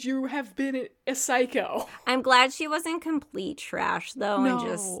away because you have been a psycho. I'm glad she wasn't complete trash, though, No, and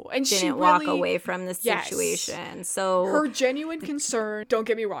just and she didn't walk really- away from the Yes. situation. So Her genuine concern, don't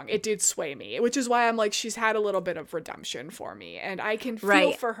get me wrong, it did sway me, which is why I'm like, she's had a little bit of redemption for me. And I can feel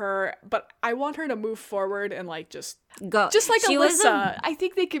Right. for her, but I want her to move forward and like just go. like She was Alyssa. I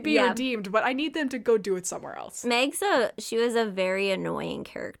think they could be Yeah. redeemed, but I need them to go do it somewhere else. She was a very annoying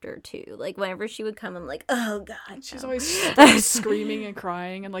character too. Like whenever she would come, I'm like, oh god. She's no. always like, screaming and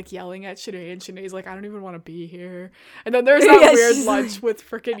crying and like yelling at Shanae, and Shanae's like, I don't even want to be here. And then there's that Yeah, weird she's lunch with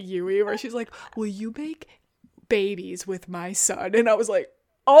freaking Yui where she's like, will you make babies with my son? And I was like,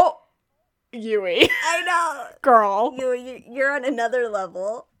 oh, Yui, I know. girl, You're on another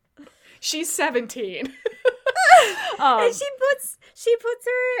level. she's 17. And she puts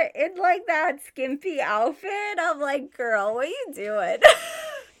her in like that skimpy outfit. I'm like, girl, what are you doing?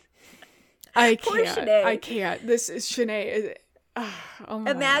 I Poor can't. Shanae. I can't. This is Shanae. Oh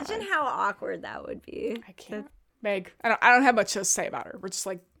my Imagine God. how awkward that would be. I can't. Meg, I don't have much to say about her. We're just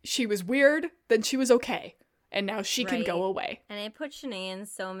like, she was weird, then she was okay. And now she can go Right. away. And it put Shanae in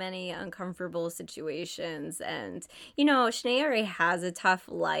so many uncomfortable situations. And, you know, Shanae already has a tough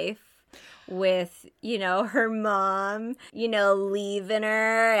life with, you know, her mom, you know, leaving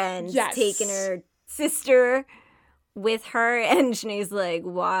her and Yes. taking her sister with her. And Shanae's like,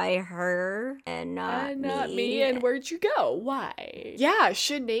 why her and not me? And where'd you go? Why? Yeah,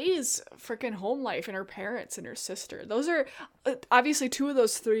 Shanae's freaking home life and her parents and her sister. Those are obviously two of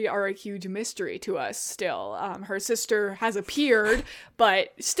those three are a huge mystery to us still. Her sister has appeared, but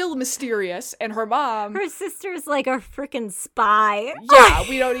still mysterious. And her mom. Her sister's like a freaking spy. Yeah,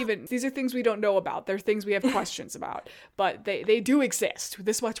 we don't even. These are things we don't know about. They're things we have questions about. But they do exist.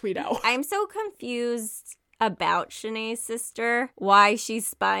 This much we know. I'm so confused about Shanae's sister, why she's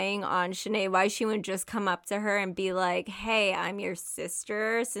spying on Shanae, why she wouldn't just come up to her and be like, hey, I'm your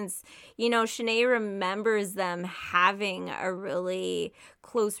sister, since, you know, Shanae remembers them having a really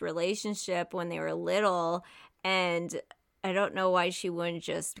close relationship when they were little, and I don't know why she wouldn't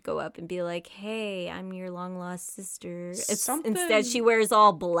just go up and be like, hey, I'm your long-lost sister. Instead, she wears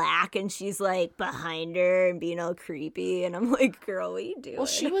all black and she's, like, behind her and being all creepy. And I'm like, girl, what are you doing? Well,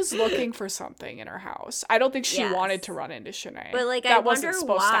 she was looking for something in her house. I don't think she Yes. wanted to run into Shanae. But, like, that I wasn't wonder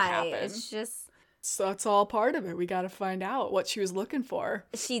supposed to why. happen. It's just... So that's all part of it. We got to find out what she was looking for.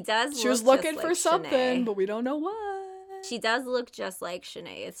 She does She was look looking just for like something, Shanae. but we don't know what. She does look just like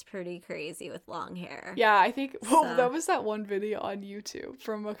Shanae. It's pretty crazy with long hair. Yeah, I think well, So- that was that one video on YouTube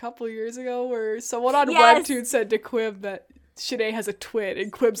from a couple years ago where someone on Yes. Webtoon said to Quib that Shanae has a twin,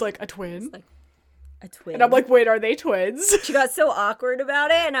 and Quib's like, a twin? Like, A twin. And I'm like, wait, are they twins? She got so awkward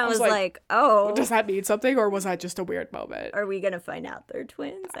about it, and I was like, oh. Does that mean something, or was that just a weird moment? Are we going to find out they're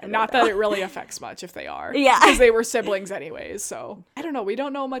twins? Not that it really affects much if they are. Yeah. Because they were siblings anyways, so. I don't know. We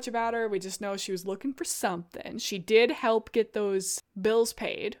don't know much about her. We just know she was looking for something. She did help get those bills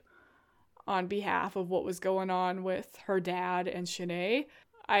paid on behalf of what was going on with her dad and Shanae.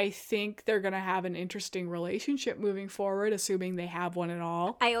 I think they're going to have an interesting relationship moving forward, assuming they have one at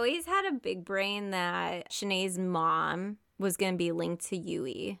all. I always had a big brain that Shanae's mom was going to be linked to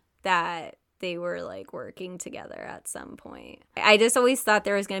Yui, that they were like working together at some point. I just always thought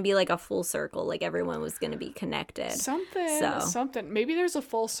there was going to be like a full circle, like everyone was going to be connected. Something. Maybe there's a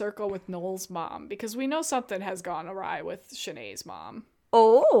full circle with Noel's mom, because we know something has gone awry with Shanae's mom.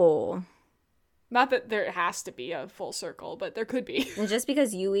 Oh. Not that there has to be a full circle, but there could be. And just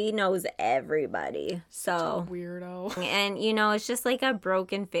because Yui knows everybody. So weirdo. And, you know, it's just like a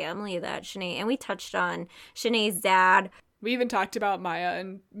broken family that Shanae, and we touched on Shanae's dad. We even talked about Maya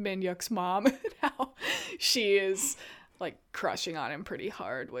and Minhyuk's mom and how she is like crushing on him pretty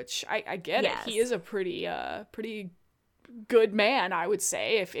hard, which I get it. He is a pretty good man, I would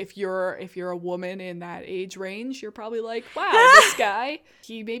say. If you're a woman in that age range, you're probably like, wow, this guy,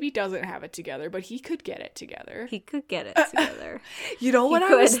 he maybe doesn't have it together, but he could get it together. He could get it together. You know what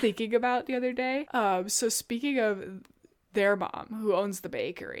I was thinking about the other day? So speaking of their mom, who owns the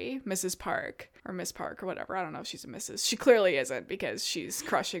bakery, Mrs. Park, or Miss Park, or whatever. I don't know if she's a Mrs. She clearly isn't, because she's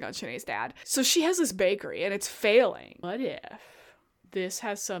crushing on Shanae's dad. So she has this bakery, and it's failing. What if this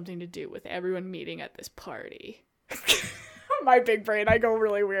has something to do with everyone meeting at this party? My big brain, I go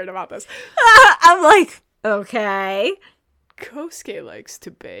really weird about this. I'm like, okay. Kosuke likes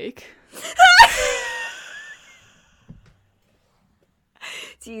to bake.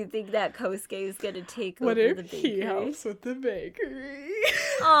 Do you think that Kosuke is going to take what over the if bakery? he helps with the bakery?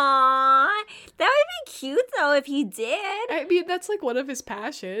 Aww. That would be cute, though, if he did. I mean, that's like one of his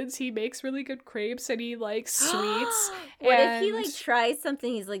passions. He makes really good crepes, and he likes sweets. What if he like tries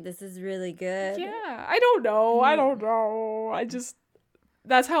something, he's like, this is really good? Yeah, I don't know.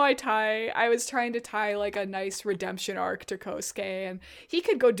 That's how I was trying to tie like a nice redemption arc to Kosuke, and he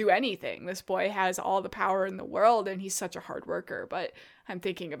could go do anything. This boy has all the power in the world, and he's such a hard worker. But I'm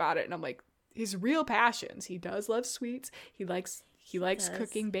thinking about it, and I'm like, his real passions. He does love sweets. He likes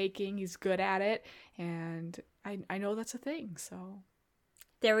cooking, baking. He's good at it, and I know that's a thing. So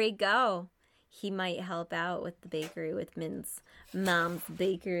there we go. He might help out with the bakery, with Min's mom's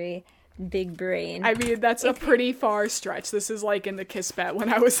bakery. Big brain. I mean, that's a pretty far stretch. This is like in the Kiss Bet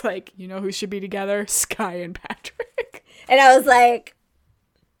when I was like, you know who should be together? Sky and Patrick. And I was like,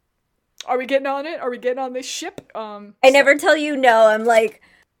 are we getting on it? Are we getting on this ship? I never tell you no. I'm like,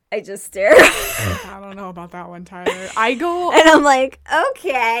 I just stare. I don't know about that one, Tyler. I go and I'm like,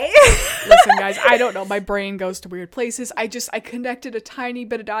 okay. Listen, guys, I don't know. My brain goes to weird places. I connected a tiny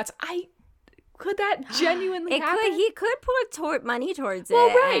bit of dots. Could that genuinely happen? He could put money towards it. Well,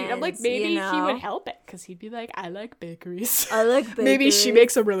 right. I'm like, maybe he would help it, because he'd be like, I like bakeries. I like bakeries. Maybe she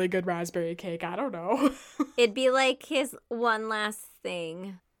makes a really good raspberry cake. I don't know. It'd be like his one last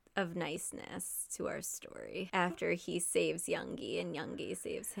thing of niceness to our story after he saves Youngie and Youngie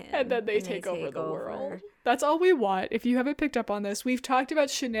saves him. And then they take over the world. That's all we want. If you haven't picked up on this, we've talked about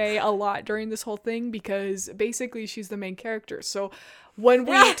Shanae a lot during this whole thing, because basically she's the main character. So when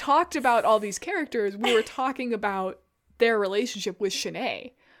we talked about all these characters, we were talking about their relationship with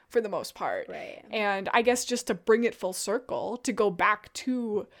Shanae for the most part. Right. And I guess just to bring it full circle, to go back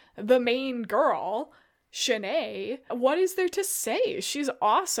to the main girl, Shanae, what is there to say? She's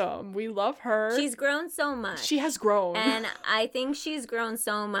awesome. We love her. She's grown so much. She has grown. And I think she's grown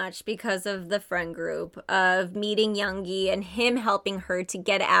so much because of the friend group, of meeting Youngie and him helping her to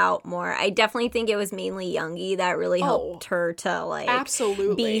get out more. I definitely think it was mainly Youngie that really helped her to like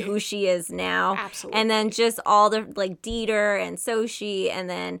absolutely be who she is now. Absolutely. And then just all the like Dieter and Soshi and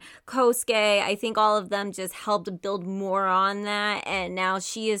then Kosuke, I think all of them just helped build more on that. And now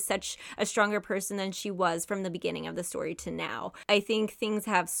she is such a stronger person than she was from the beginning of the story to now. I think things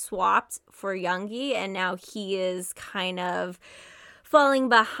have swapped for Youngie, and now he is kind of falling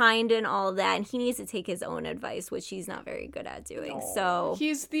behind in all of that, and he needs to take his own advice, which he's not very good at doing. No. So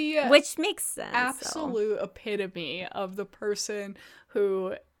he's the which makes sense. Absolute epitome of the person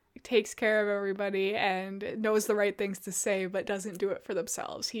who takes care of everybody and knows the right things to say, but doesn't do it for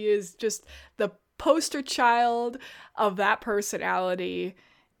themselves. He is just the poster child of that personality.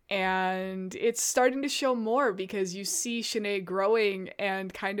 And it's starting to show more, because you see Shanae growing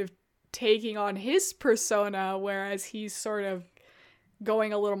and kind of taking on his persona, whereas he's sort of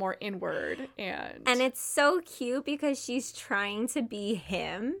going a little more inward. And it's so cute because she's trying to be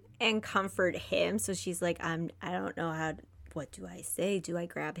him and comfort him. So she's like, I don't know what do I say? Do I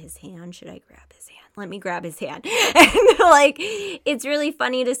grab his hand? Should I grab his hand? Let me grab his hand. And like, it's really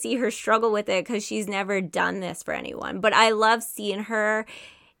funny to see her struggle with it because she's never done this for anyone. But I love seeing her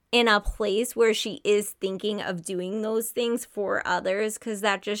in a place where she is thinking of doing those things for others, because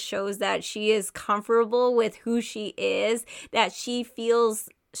that just shows that she is comfortable with who she is, that she feels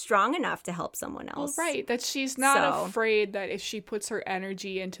strong enough to help someone else. Well, right, that she's not afraid that if she puts her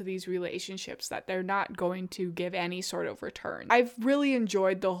energy into these relationships that they're not going to give any sort of return. I've really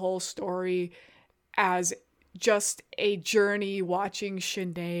enjoyed the whole story as just a journey watching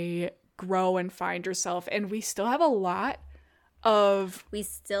Shanae grow and find herself, and we still have a lot left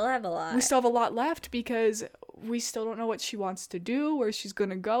because we still don't know what she wants to do, where she's going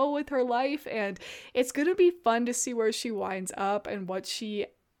to go with her life, and it's going to be fun to see where she winds up and what she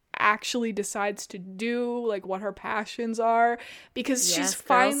actually decides to do, like what her passions are, because she's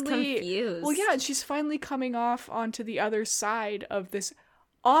finally confused. Well, yeah, she's finally coming off onto the other side of this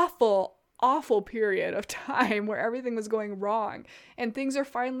awful period of time where everything was going wrong, and things are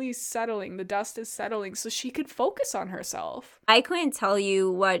finally settling. The dust is settling so she could focus on herself. I couldn't tell you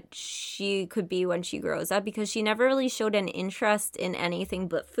what she could be when she grows up because she never really showed an interest in anything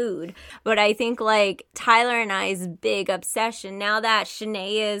but food. But I think like Tyler and I's big obsession now that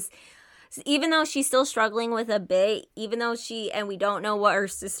Shanae is, even though she's still struggling with a bit, even though and we don't know what her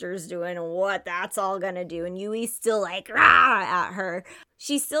sister's doing and what that's all gonna do, and Yui's still like rah at her,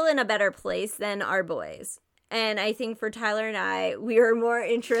 she's still in a better place than our boys. And I think for Tyler and I, we are more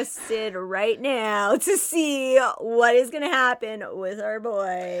interested right now to see what is going to happen with our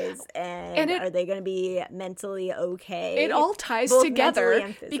boys. And are they going to be mentally okay? It all ties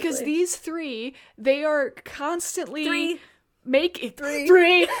together because these three, they are constantly... They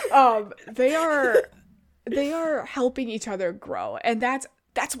are helping each other grow, and that's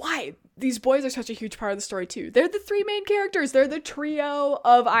why these boys are such a huge part of the story too. They're the three main characters. They're the trio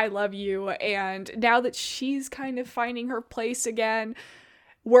of I love you, and now that she's kind of finding her place again,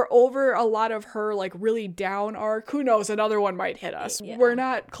 we're over a lot of her like really down arc. Who knows, another one might hit us. Yeah. We're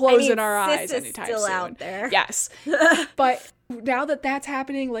not closing our eyes anytime soon. Still out there. Yes. But now that that's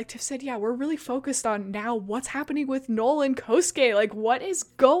happening, like Tiff said, yeah, we're really focused on now what's happening with Noel and Kosuke. Like, what is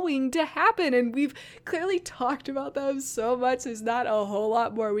going to happen? And we've clearly talked about them so much. There's not a whole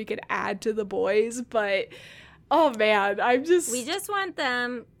lot more we could add to the boys, but oh man, we just want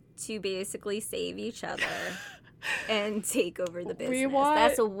them to basically save each other. And take over the business.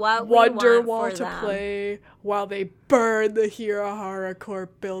 That's what we Wonderwall want for to play while they burn the Hirahara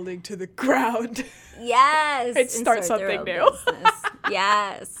Corp building to the ground. Yes. And start something new.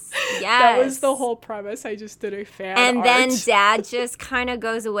 Yes. That was the whole premise. I just did a fan and art. Then Dad just kind of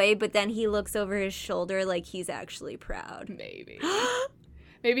goes away, but then he looks over his shoulder like he's actually proud. Maybe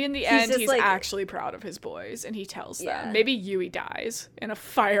in the end he's like, actually proud of his boys, and he tells them. Maybe Yui dies in a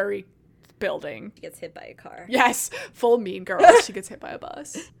fiery building. Gets hit by a car. Yes, full Mean Girl. She gets hit by a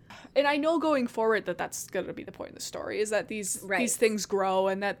bus. And I know going forward that's going to be the point of the story, is that these things grow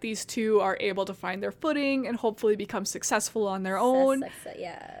and that these two are able to find their footing and hopefully become successful on their own.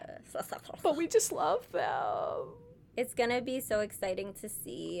 But we just love them. It's going to be so exciting to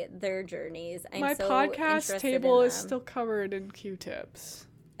see their journeys. My podcast table is still covered in Q-tips.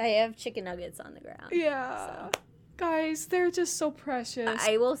 I have chicken nuggets on the ground. Yeah. So. Guys, they're just so precious.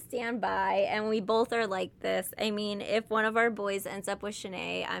 I will stand by, and we both are like this. I mean, if one of our boys ends up with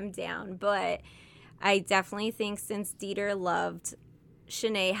Shanae, I'm down. But I definitely think since Dieter loved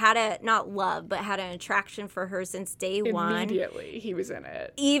Shanae, had an attraction for her since day one. Immediately, he was in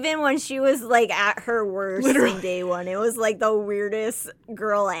it. Even when she was, like, at her worst in day one. It was, like, the weirdest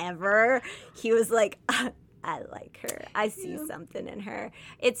girl ever. He was like... I like her. I see something in her.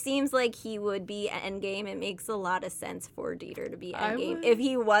 It seems like he would be Endgame. It makes a lot of sense for Dieter to be Endgame. If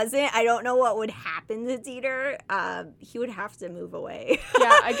he wasn't, I don't know what would happen to Dieter. He would have to move away.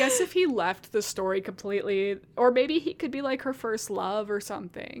 Yeah, I guess if he left the story completely, or maybe he could be like her first love or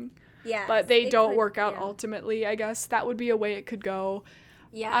something. Yeah. But they don't work out ultimately, I guess. That would be a way it could go.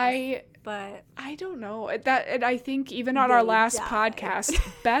 Yeah. But I don't know that, and I think even on our last podcast,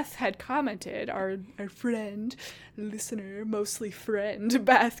 Beth had commented, our friend, listener, mostly friend,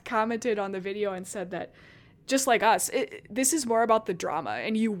 Beth commented on the video and said that just like us, this is more about the drama,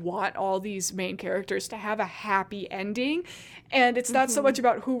 and you want all these main characters to have a happy ending, and it's not so much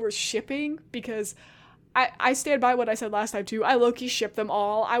about who we're shipping, because I stand by what I said last time too. I low-key ship them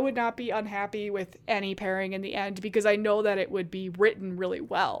all. I would not be unhappy with any pairing in the end because I know that it would be written really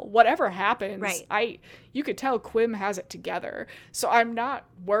well. Whatever happens, right. You could tell Quim has it together. So I'm not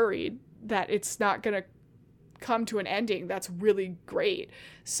worried that it's not going to come to an ending that's really great.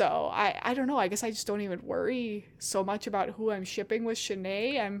 So I don't know. I guess I just don't even worry so much about who I'm shipping with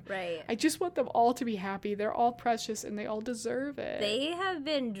Shanae. I just want them all to be happy. They're all precious and they all deserve it. They have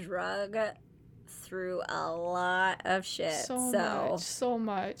been drug through a lot of shit. So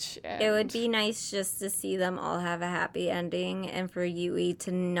much. And it would be nice just to see them all have a happy ending and for Yui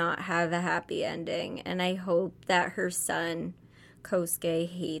to not have a happy ending. And I hope that her son, Kosuke,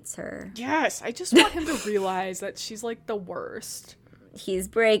 hates her. Yes, I just want him to realize that she's like the worst. He's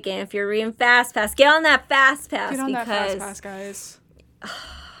breaking. If you're reading Fast Pass, get on that Fast Pass. Get on that Fast Pass, guys.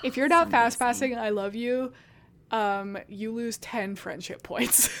 If you're not Fast Passing I Love You, you lose 10 friendship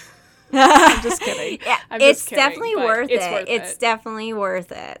points. I'm just kidding. Yeah, it's definitely worth it. It's definitely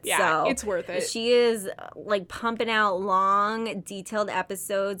worth it. Yeah, it's worth it. She is like pumping out long, detailed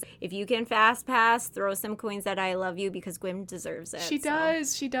episodes. If you can Fast Pass, throw some coins at I Love You because Gwyn deserves it. She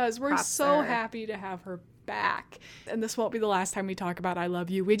does. We're so happy to have her back. And this won't be the last time we talk about I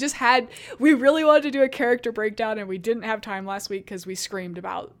Love You. We really wanted to do a character breakdown and we didn't have time last week because we screamed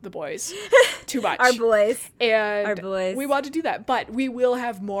about the boys too much. Our boys. We want to do that, but we will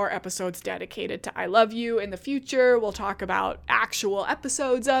have more episodes dedicated to I Love You in the future. We'll talk about actual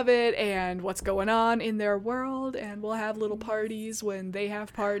episodes of it and what's going on in their world, and we'll have little parties when they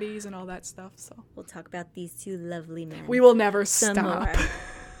have parties and all that stuff. So we'll talk about these two lovely men. We will never stop.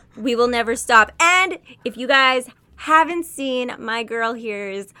 We will never stop. And if you guys haven't seen my girl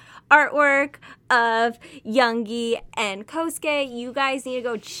here's artwork of Youngie and Kosuke, you guys need to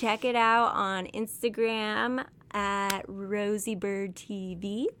go check it out on Instagram at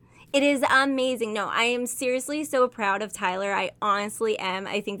RosieBirdTV. It is amazing. No, I am seriously so proud of Tyler. I honestly am.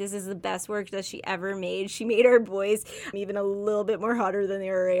 I think this is the best work that she ever made. She made our boys even a little bit more hotter than they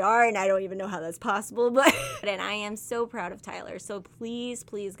already are, and I don't even know how that's possible. But and I am so proud of Tyler. So please,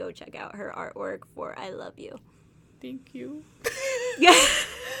 please go check out her artwork for I Love You. Thank you. Yeah.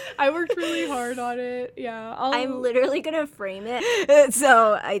 I worked really hard on it. Yeah. I'm literally going to frame it.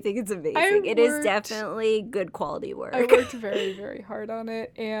 So I think it's amazing. It is definitely good quality work. I worked very, very hard on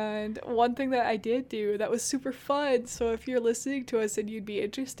it. And one thing that I did do that was super fun. So if you're listening to us and you'd be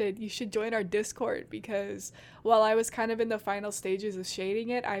interested, you should join our Discord, because while I was kind of in the final stages of shading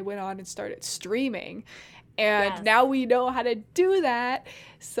it, I went on and started streaming. And now we know how to do that.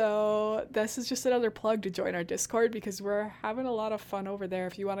 So this is just another plug to join our Discord, because we're having a lot of fun over there.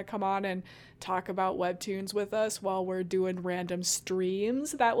 If you want to come on and talk about webtoons with us while we're doing random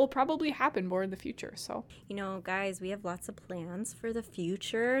streams, that will probably happen more in the future. So, you know, guys, we have lots of plans for the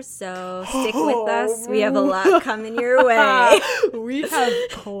future. So stick with us. We have a lot coming your way. We have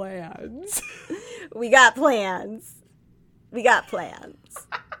plans. We got plans.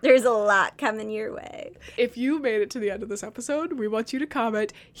 There's a lot coming your way. If you made it to the end of this episode, we want you to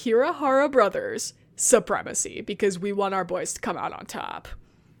comment Hirahara Brothers Supremacy, because we want our boys to come out on top.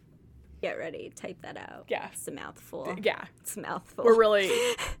 Get ready. Type that out. Yeah. It's a mouthful. Yeah. It's a mouthful. We're really...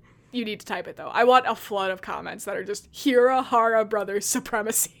 You need to type it, though. I want a flood of comments that are just Hirahara Brothers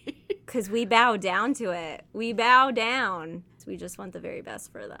Supremacy. Because we bow down to it. We bow down. We just want the very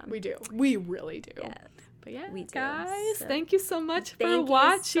best for them. We do. We really do. Yeah. But yeah, we do, guys, so. Thank you so much for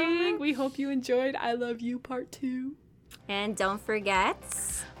watching. We hope you enjoyed I Love You Part 2. And don't forget,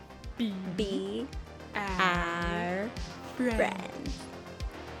 be our friends.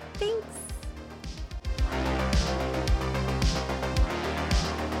 Thanks.